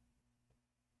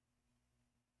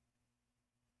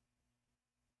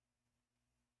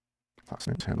 Class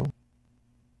names handle.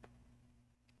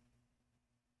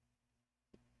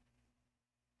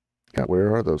 Yeah,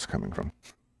 where are those coming from?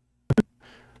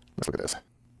 Let's look at this.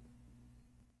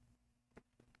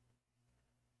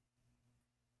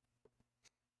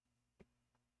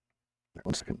 Right,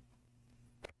 1 second.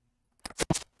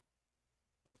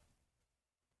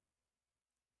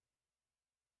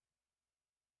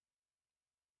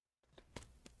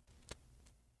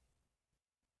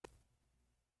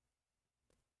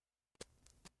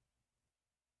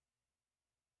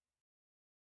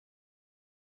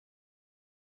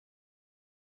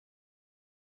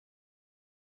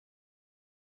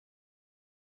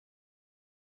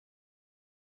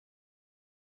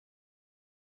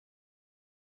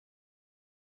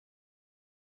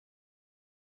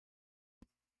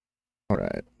 All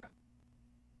right.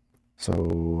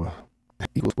 So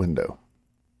equals window.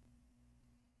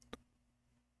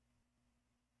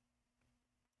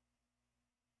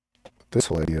 This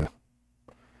whole idea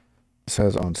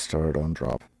says on start, on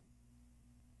drop.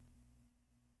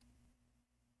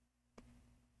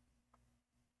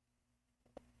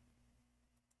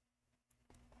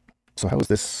 So how are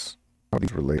these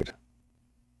related?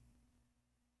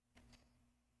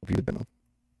 View the demo.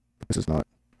 This is not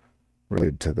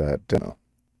related to that demo.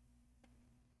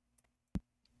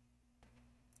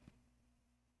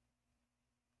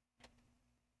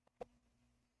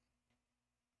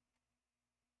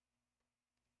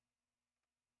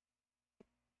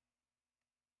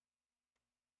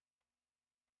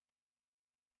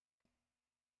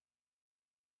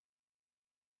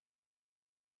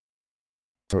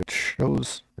 So it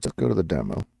shows, let's go to the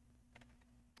demo.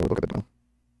 We'll look at the demo.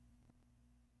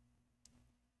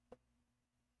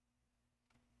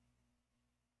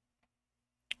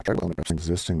 Draggable element wraps an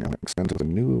existing element, extends with a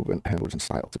new event handlers and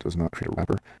styles. It does not create a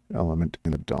wrapper element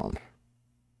in the DOM.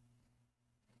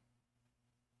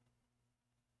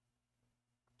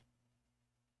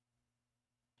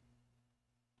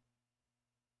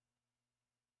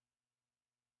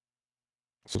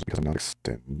 So it's because I'm not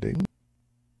extending.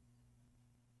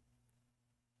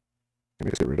 Maybe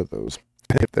just get rid of those.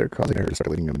 If they're causing errors, start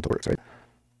deleting them until it works, right?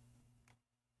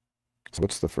 So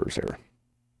what's the first error?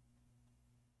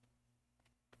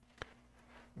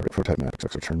 Prototype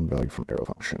matrix return value from arrow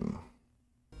function.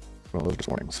 Well, those are just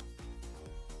warnings.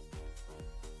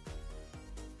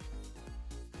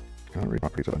 Cannot read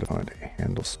properties of undefined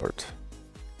handle start.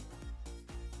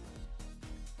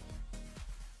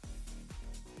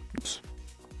 Oops.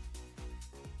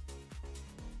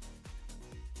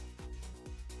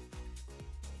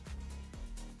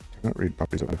 Cannot read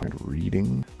properties of undefined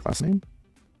reading class name.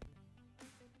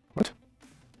 What?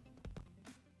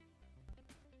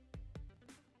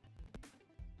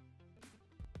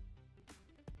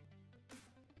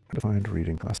 Undefined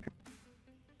reading class name.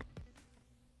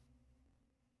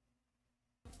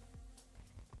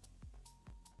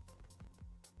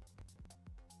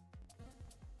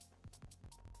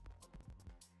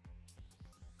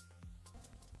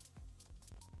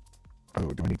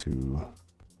 Oh, do I need to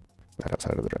put that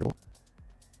outside of the draggable?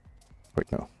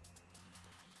 Wait, no.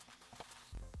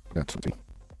 That's something.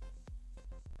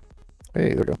 Hey,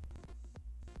 there we go.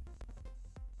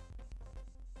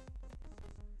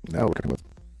 Now we're cooking with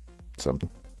something.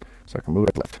 So I can move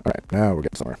it left. Alright, now we're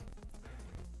getting somewhere.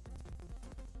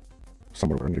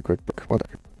 Somewhere we're going to do quick book. What the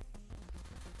heck?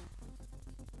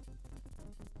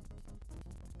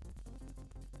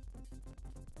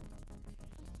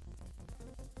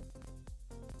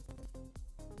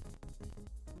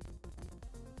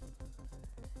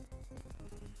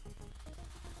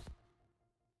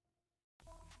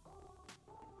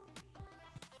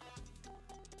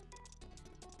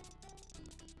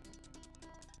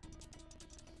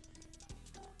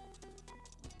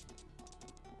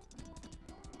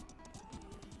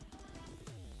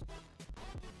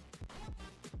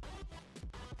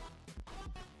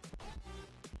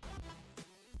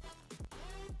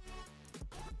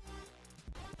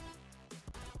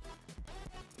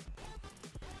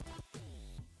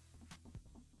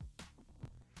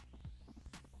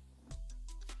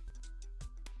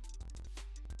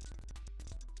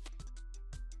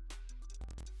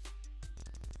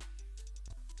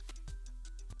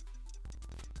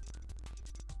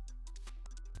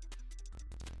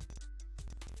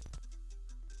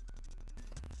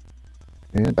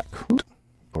 And back.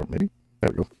 Or maybe.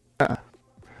 There we go.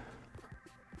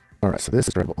 Alright, so this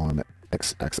is draggable on the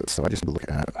x-axis. So I just need to look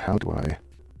at how do I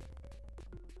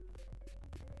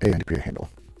need to create a handle.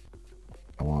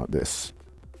 I want this.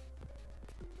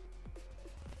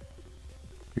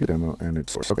 Create a demo and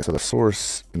its source. Okay, so the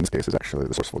source in this case is actually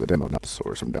the source for the demo, not the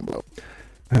source from down below.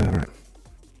 Alright.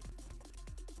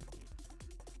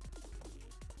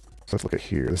 So let's look at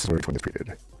here. This is where each one is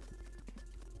created.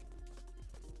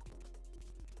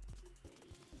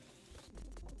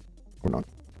 Or not.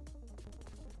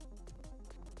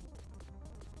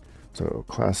 So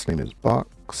class name is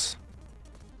box.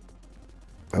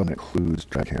 Oh, and it includes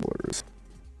drag handlers.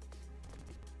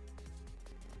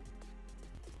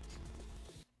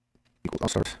 Equals all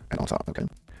start and all stop. Okay.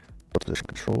 Both position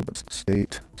control, but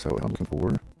state. So I'm looking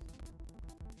for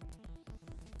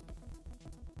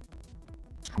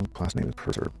strong class name is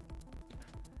cursor.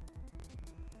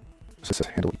 So it says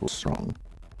handle equals strong.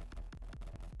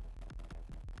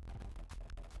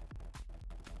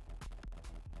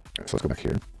 Okay, so let's go back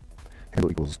here.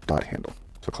 Handle equals dot handle.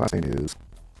 So class name is,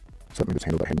 so that means it's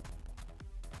handle dot handle.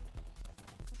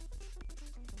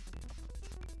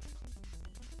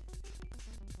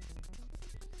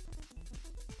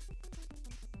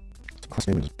 So class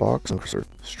name is box and cursor.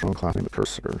 Strong class name is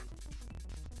cursor.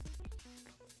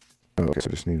 Oh, okay, so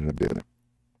I just needed a bit in it.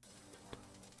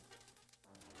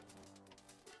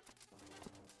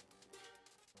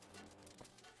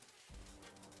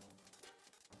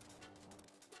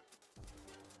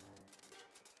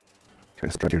 Okay,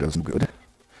 this drag here does no good.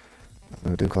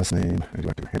 Div class name, I do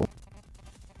active handle.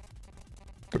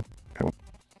 Good. Handle.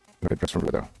 Okay, press from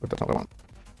though, but that's not what I want.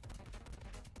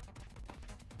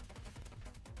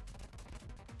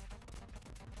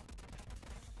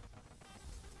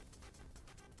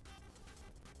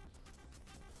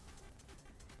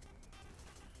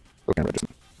 Okay, register.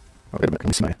 Oh, wait a minute, can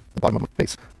we see the bottom of my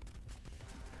face?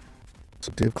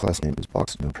 So div class name is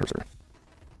box no cursor.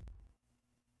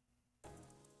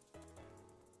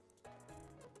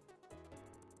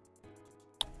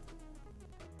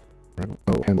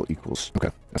 Oh, handle equals, okay,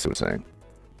 I see what it's saying.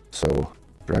 So,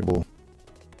 draggable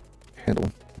handle,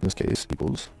 in this case,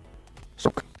 equals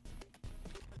stroke.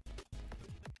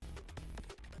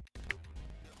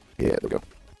 Yeah, there we go.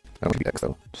 I want to be X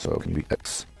though, so can you be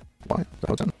X, Y? Is that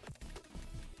how it's done?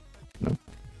 No?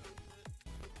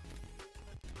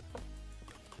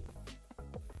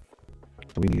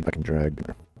 So we need, I can drag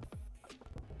bigger.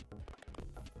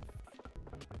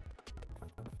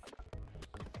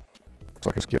 So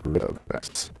I can just get rid of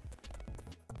X.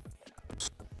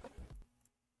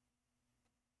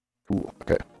 Cool,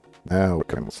 okay. Now we're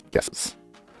coming with guesses.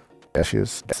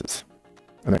 Guesses.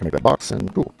 And I can make that box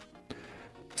and cool.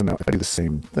 So now if I do the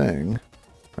same thing,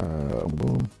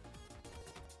 boom.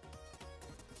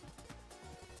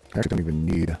 I actually don't even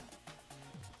need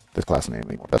this class name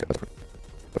anymore. That's different.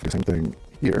 But if I do the same thing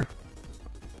here,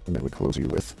 and then we close you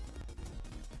with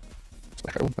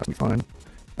slash title, that's gonna be fine.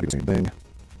 I do the same thing.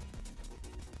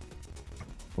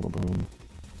 Boom, boom, boom.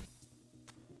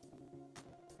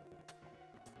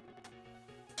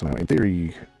 So now in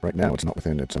theory, right now it's not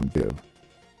within its own div.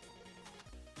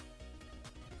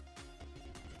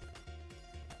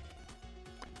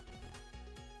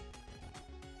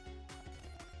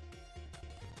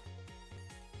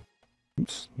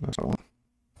 Oops, that's not one.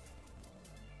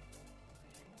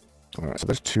 Alright, so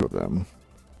there's two of them.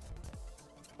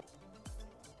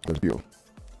 There's view.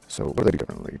 So what do they do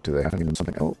differently? Do they have to mean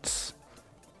something else?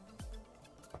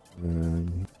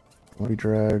 Body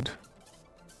dragged.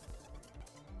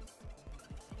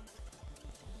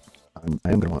 I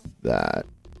am going to want that.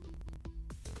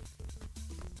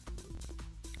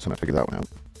 So I'm going to figure that one out.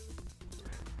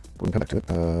 We can come back to it.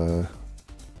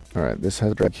 Alright, this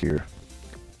has a drag here.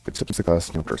 It skips the class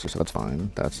cursor, so that's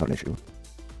fine. That's not an issue.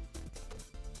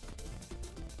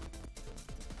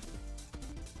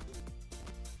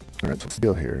 Alright, so what's the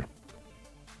deal here?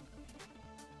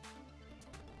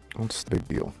 What's the big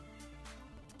deal?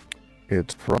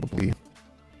 It's probably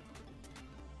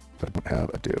that I don't have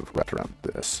a div wrapped around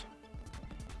this.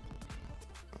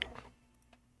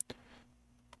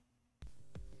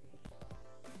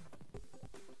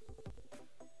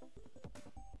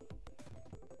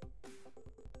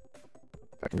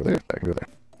 That can go there, that can go there.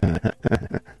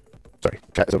 Sorry,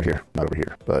 chat is over here, not over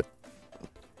here, but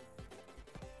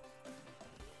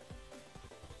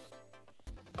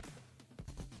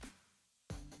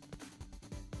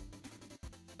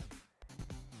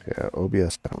yeah,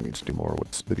 OBS definitely needs to do more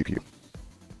with the DPU.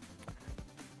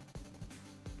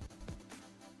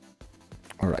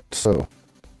 Alright, so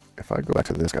if I go back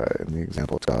to this guy in the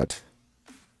example, it's got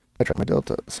I track my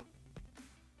deltas.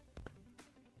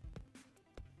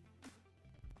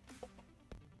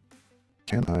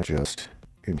 Can I just,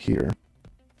 in here,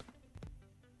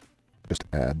 just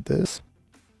add this?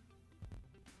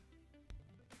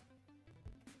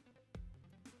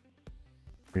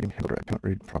 Reading handle drag. Cannot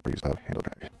read properties of handle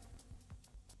drag.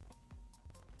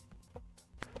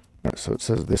 Alright, so it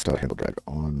says this handle drag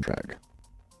on drag.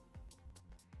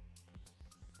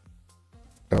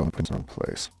 Oh, I'm putting it in the wrong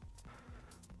place.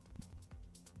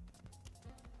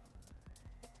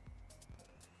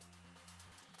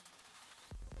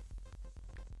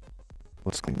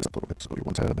 Let's clean this up a little bit. So we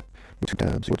one tab, we two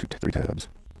tabs, you want three tabs,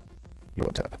 you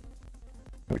one tab.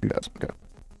 No, we two tabs. Okay.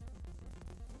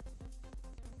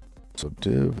 So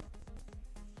div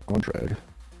on drag.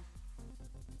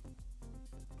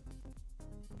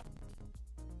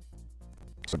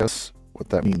 So I guess what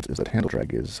that means is that handle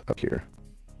drag is up here.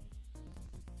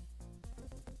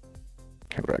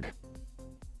 Handle drag.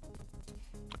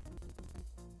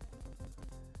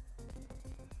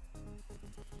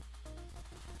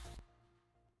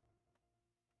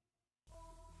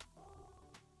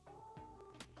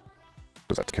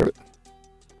 Does that take care of it?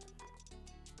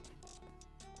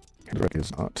 Handle drag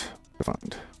is not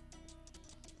defined.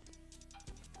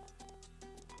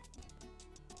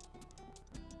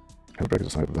 Handle drag is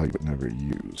assigned a value but never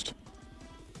used.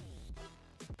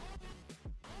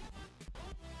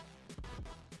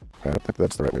 I don't think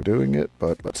that's the right way of doing it,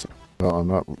 but let's. Well, I'm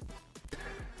not.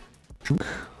 Chunk.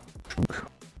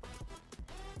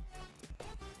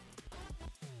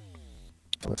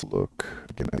 So let's look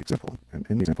again at the example. And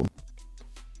in the example,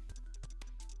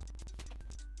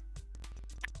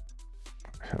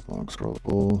 I have long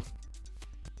scrollable.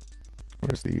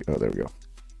 Where's the. Oh, there we go.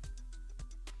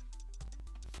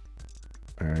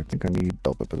 I think I need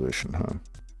delta position, huh?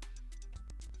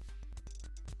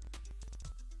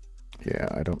 Yeah,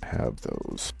 I don't have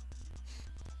those.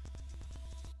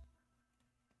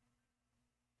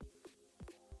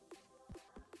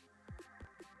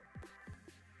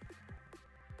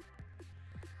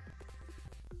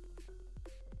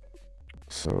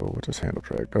 So what does handle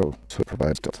drag? Oh, so it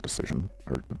provides delta decision,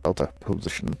 or delta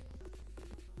position.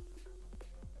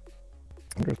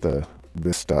 I wonder if the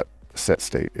this dot set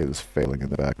state is failing in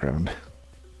the background.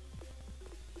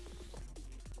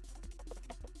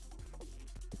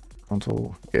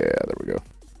 Console, yeah, there we go.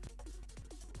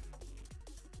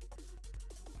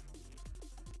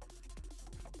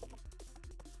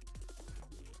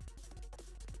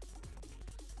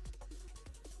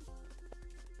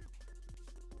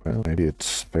 Well, maybe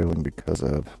it's failing because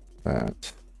of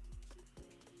that.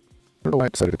 I don't know why I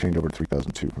decided to change over to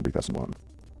 3002 from 3001.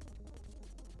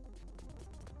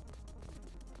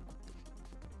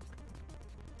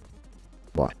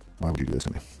 Why? Why would you do this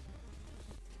to me?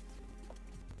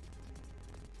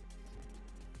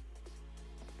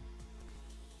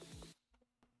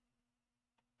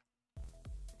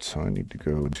 So I need to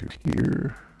go into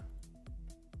here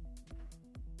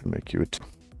and make you a 2.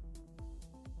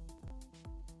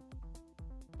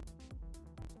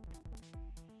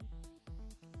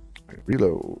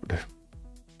 Reload.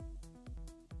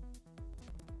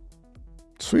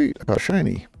 Sweet, I got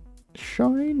shiny.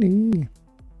 Shiny.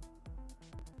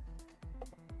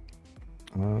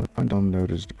 Find-DOM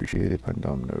node is depreciated.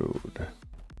 Find-DOM node.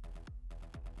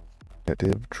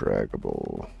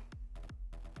 react-draggable.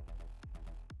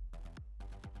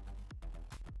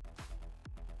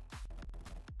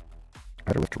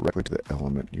 Add it directly to the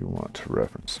element you want to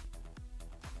reference.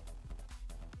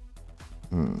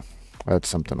 That's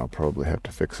something I'll probably have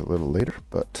to fix a little later,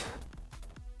 but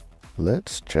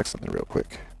let's check something real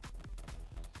quick.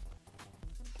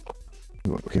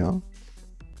 You want to look here?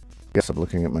 Guess I'm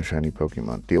looking at my shiny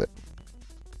Pokemon. Deal it.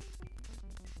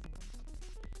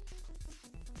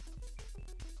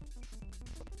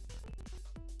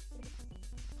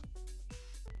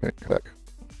 Okay, come back.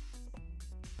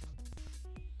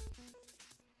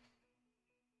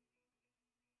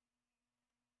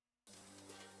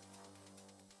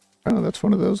 Oh, that's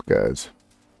one of those guys.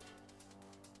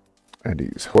 And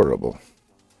he's horrible,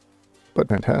 but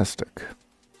fantastic.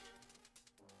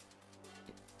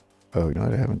 Oh, you know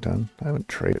what I haven't done? I haven't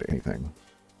traded anything.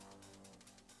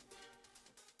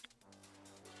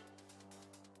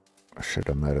 I should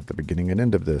have done that at the beginning and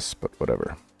end of this, but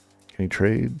whatever. Any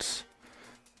trades?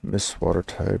 Miss water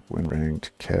type, wind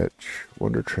ranked, catch,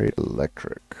 wonder trade,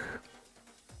 electric.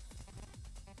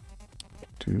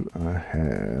 Do I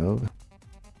have...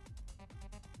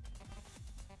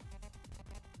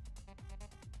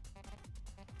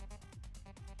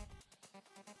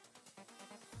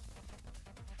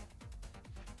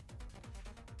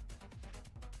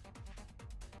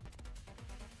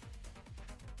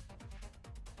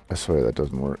 I swear that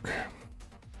doesn't work.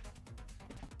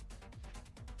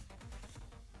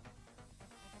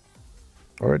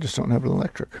 Or I just don't have an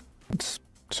electric. It's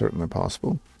certainly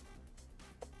possible.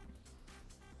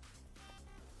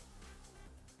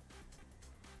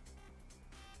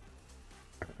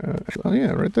 Oh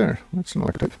yeah, right there. That's an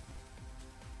electric.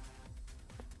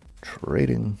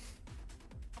 Trading.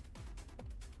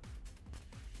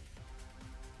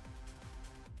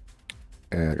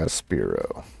 And I got a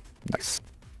Spearow. Nice.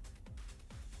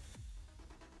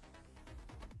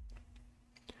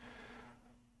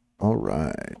 All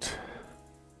right.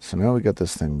 So now we got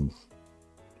this thing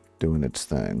doing its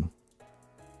thing.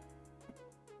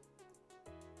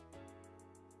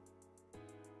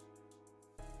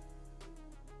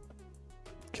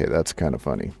 Okay, that's kind of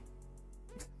funny.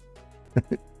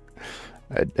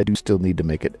 I do still need to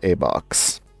make it a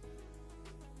box.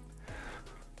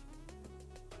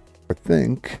 I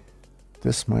think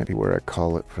this might be where I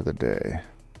call it for the day.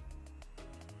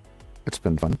 It's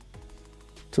been fun.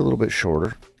 It's a little bit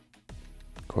shorter.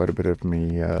 Quite a bit of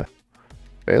me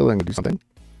failing to do something,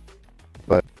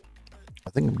 but I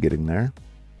think I'm getting there.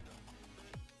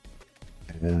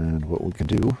 And what we can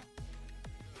do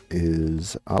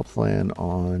is I'll plan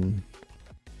on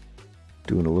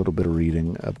doing a little bit of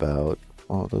reading about,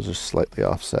 oh, those are slightly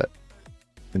offset.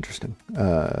 Interesting.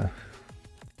 A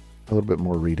little bit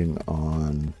more reading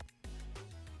on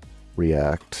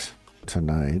React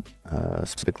tonight,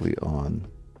 specifically on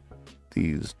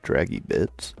these draggy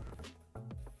bits.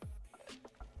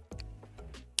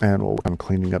 And we'll work on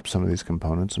cleaning up some of these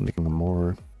components and making them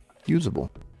more usable.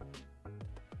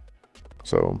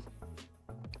 So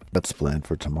that's the plan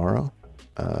for tomorrow.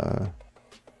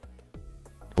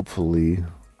 Hopefully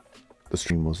the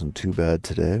stream wasn't too bad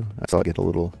today. I saw it get a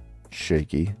little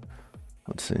shaky.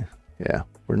 Let's see. Yeah,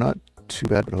 we're not too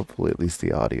bad, but hopefully at least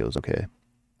the audio is okay.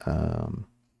 If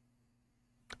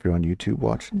you're on YouTube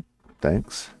watching,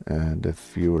 thanks. And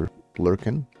if you were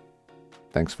lurking,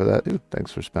 thanks for that, dude.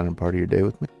 Thanks for spending part of your day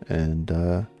with me. And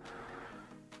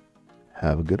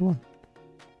have a good one.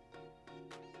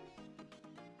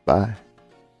 Bye.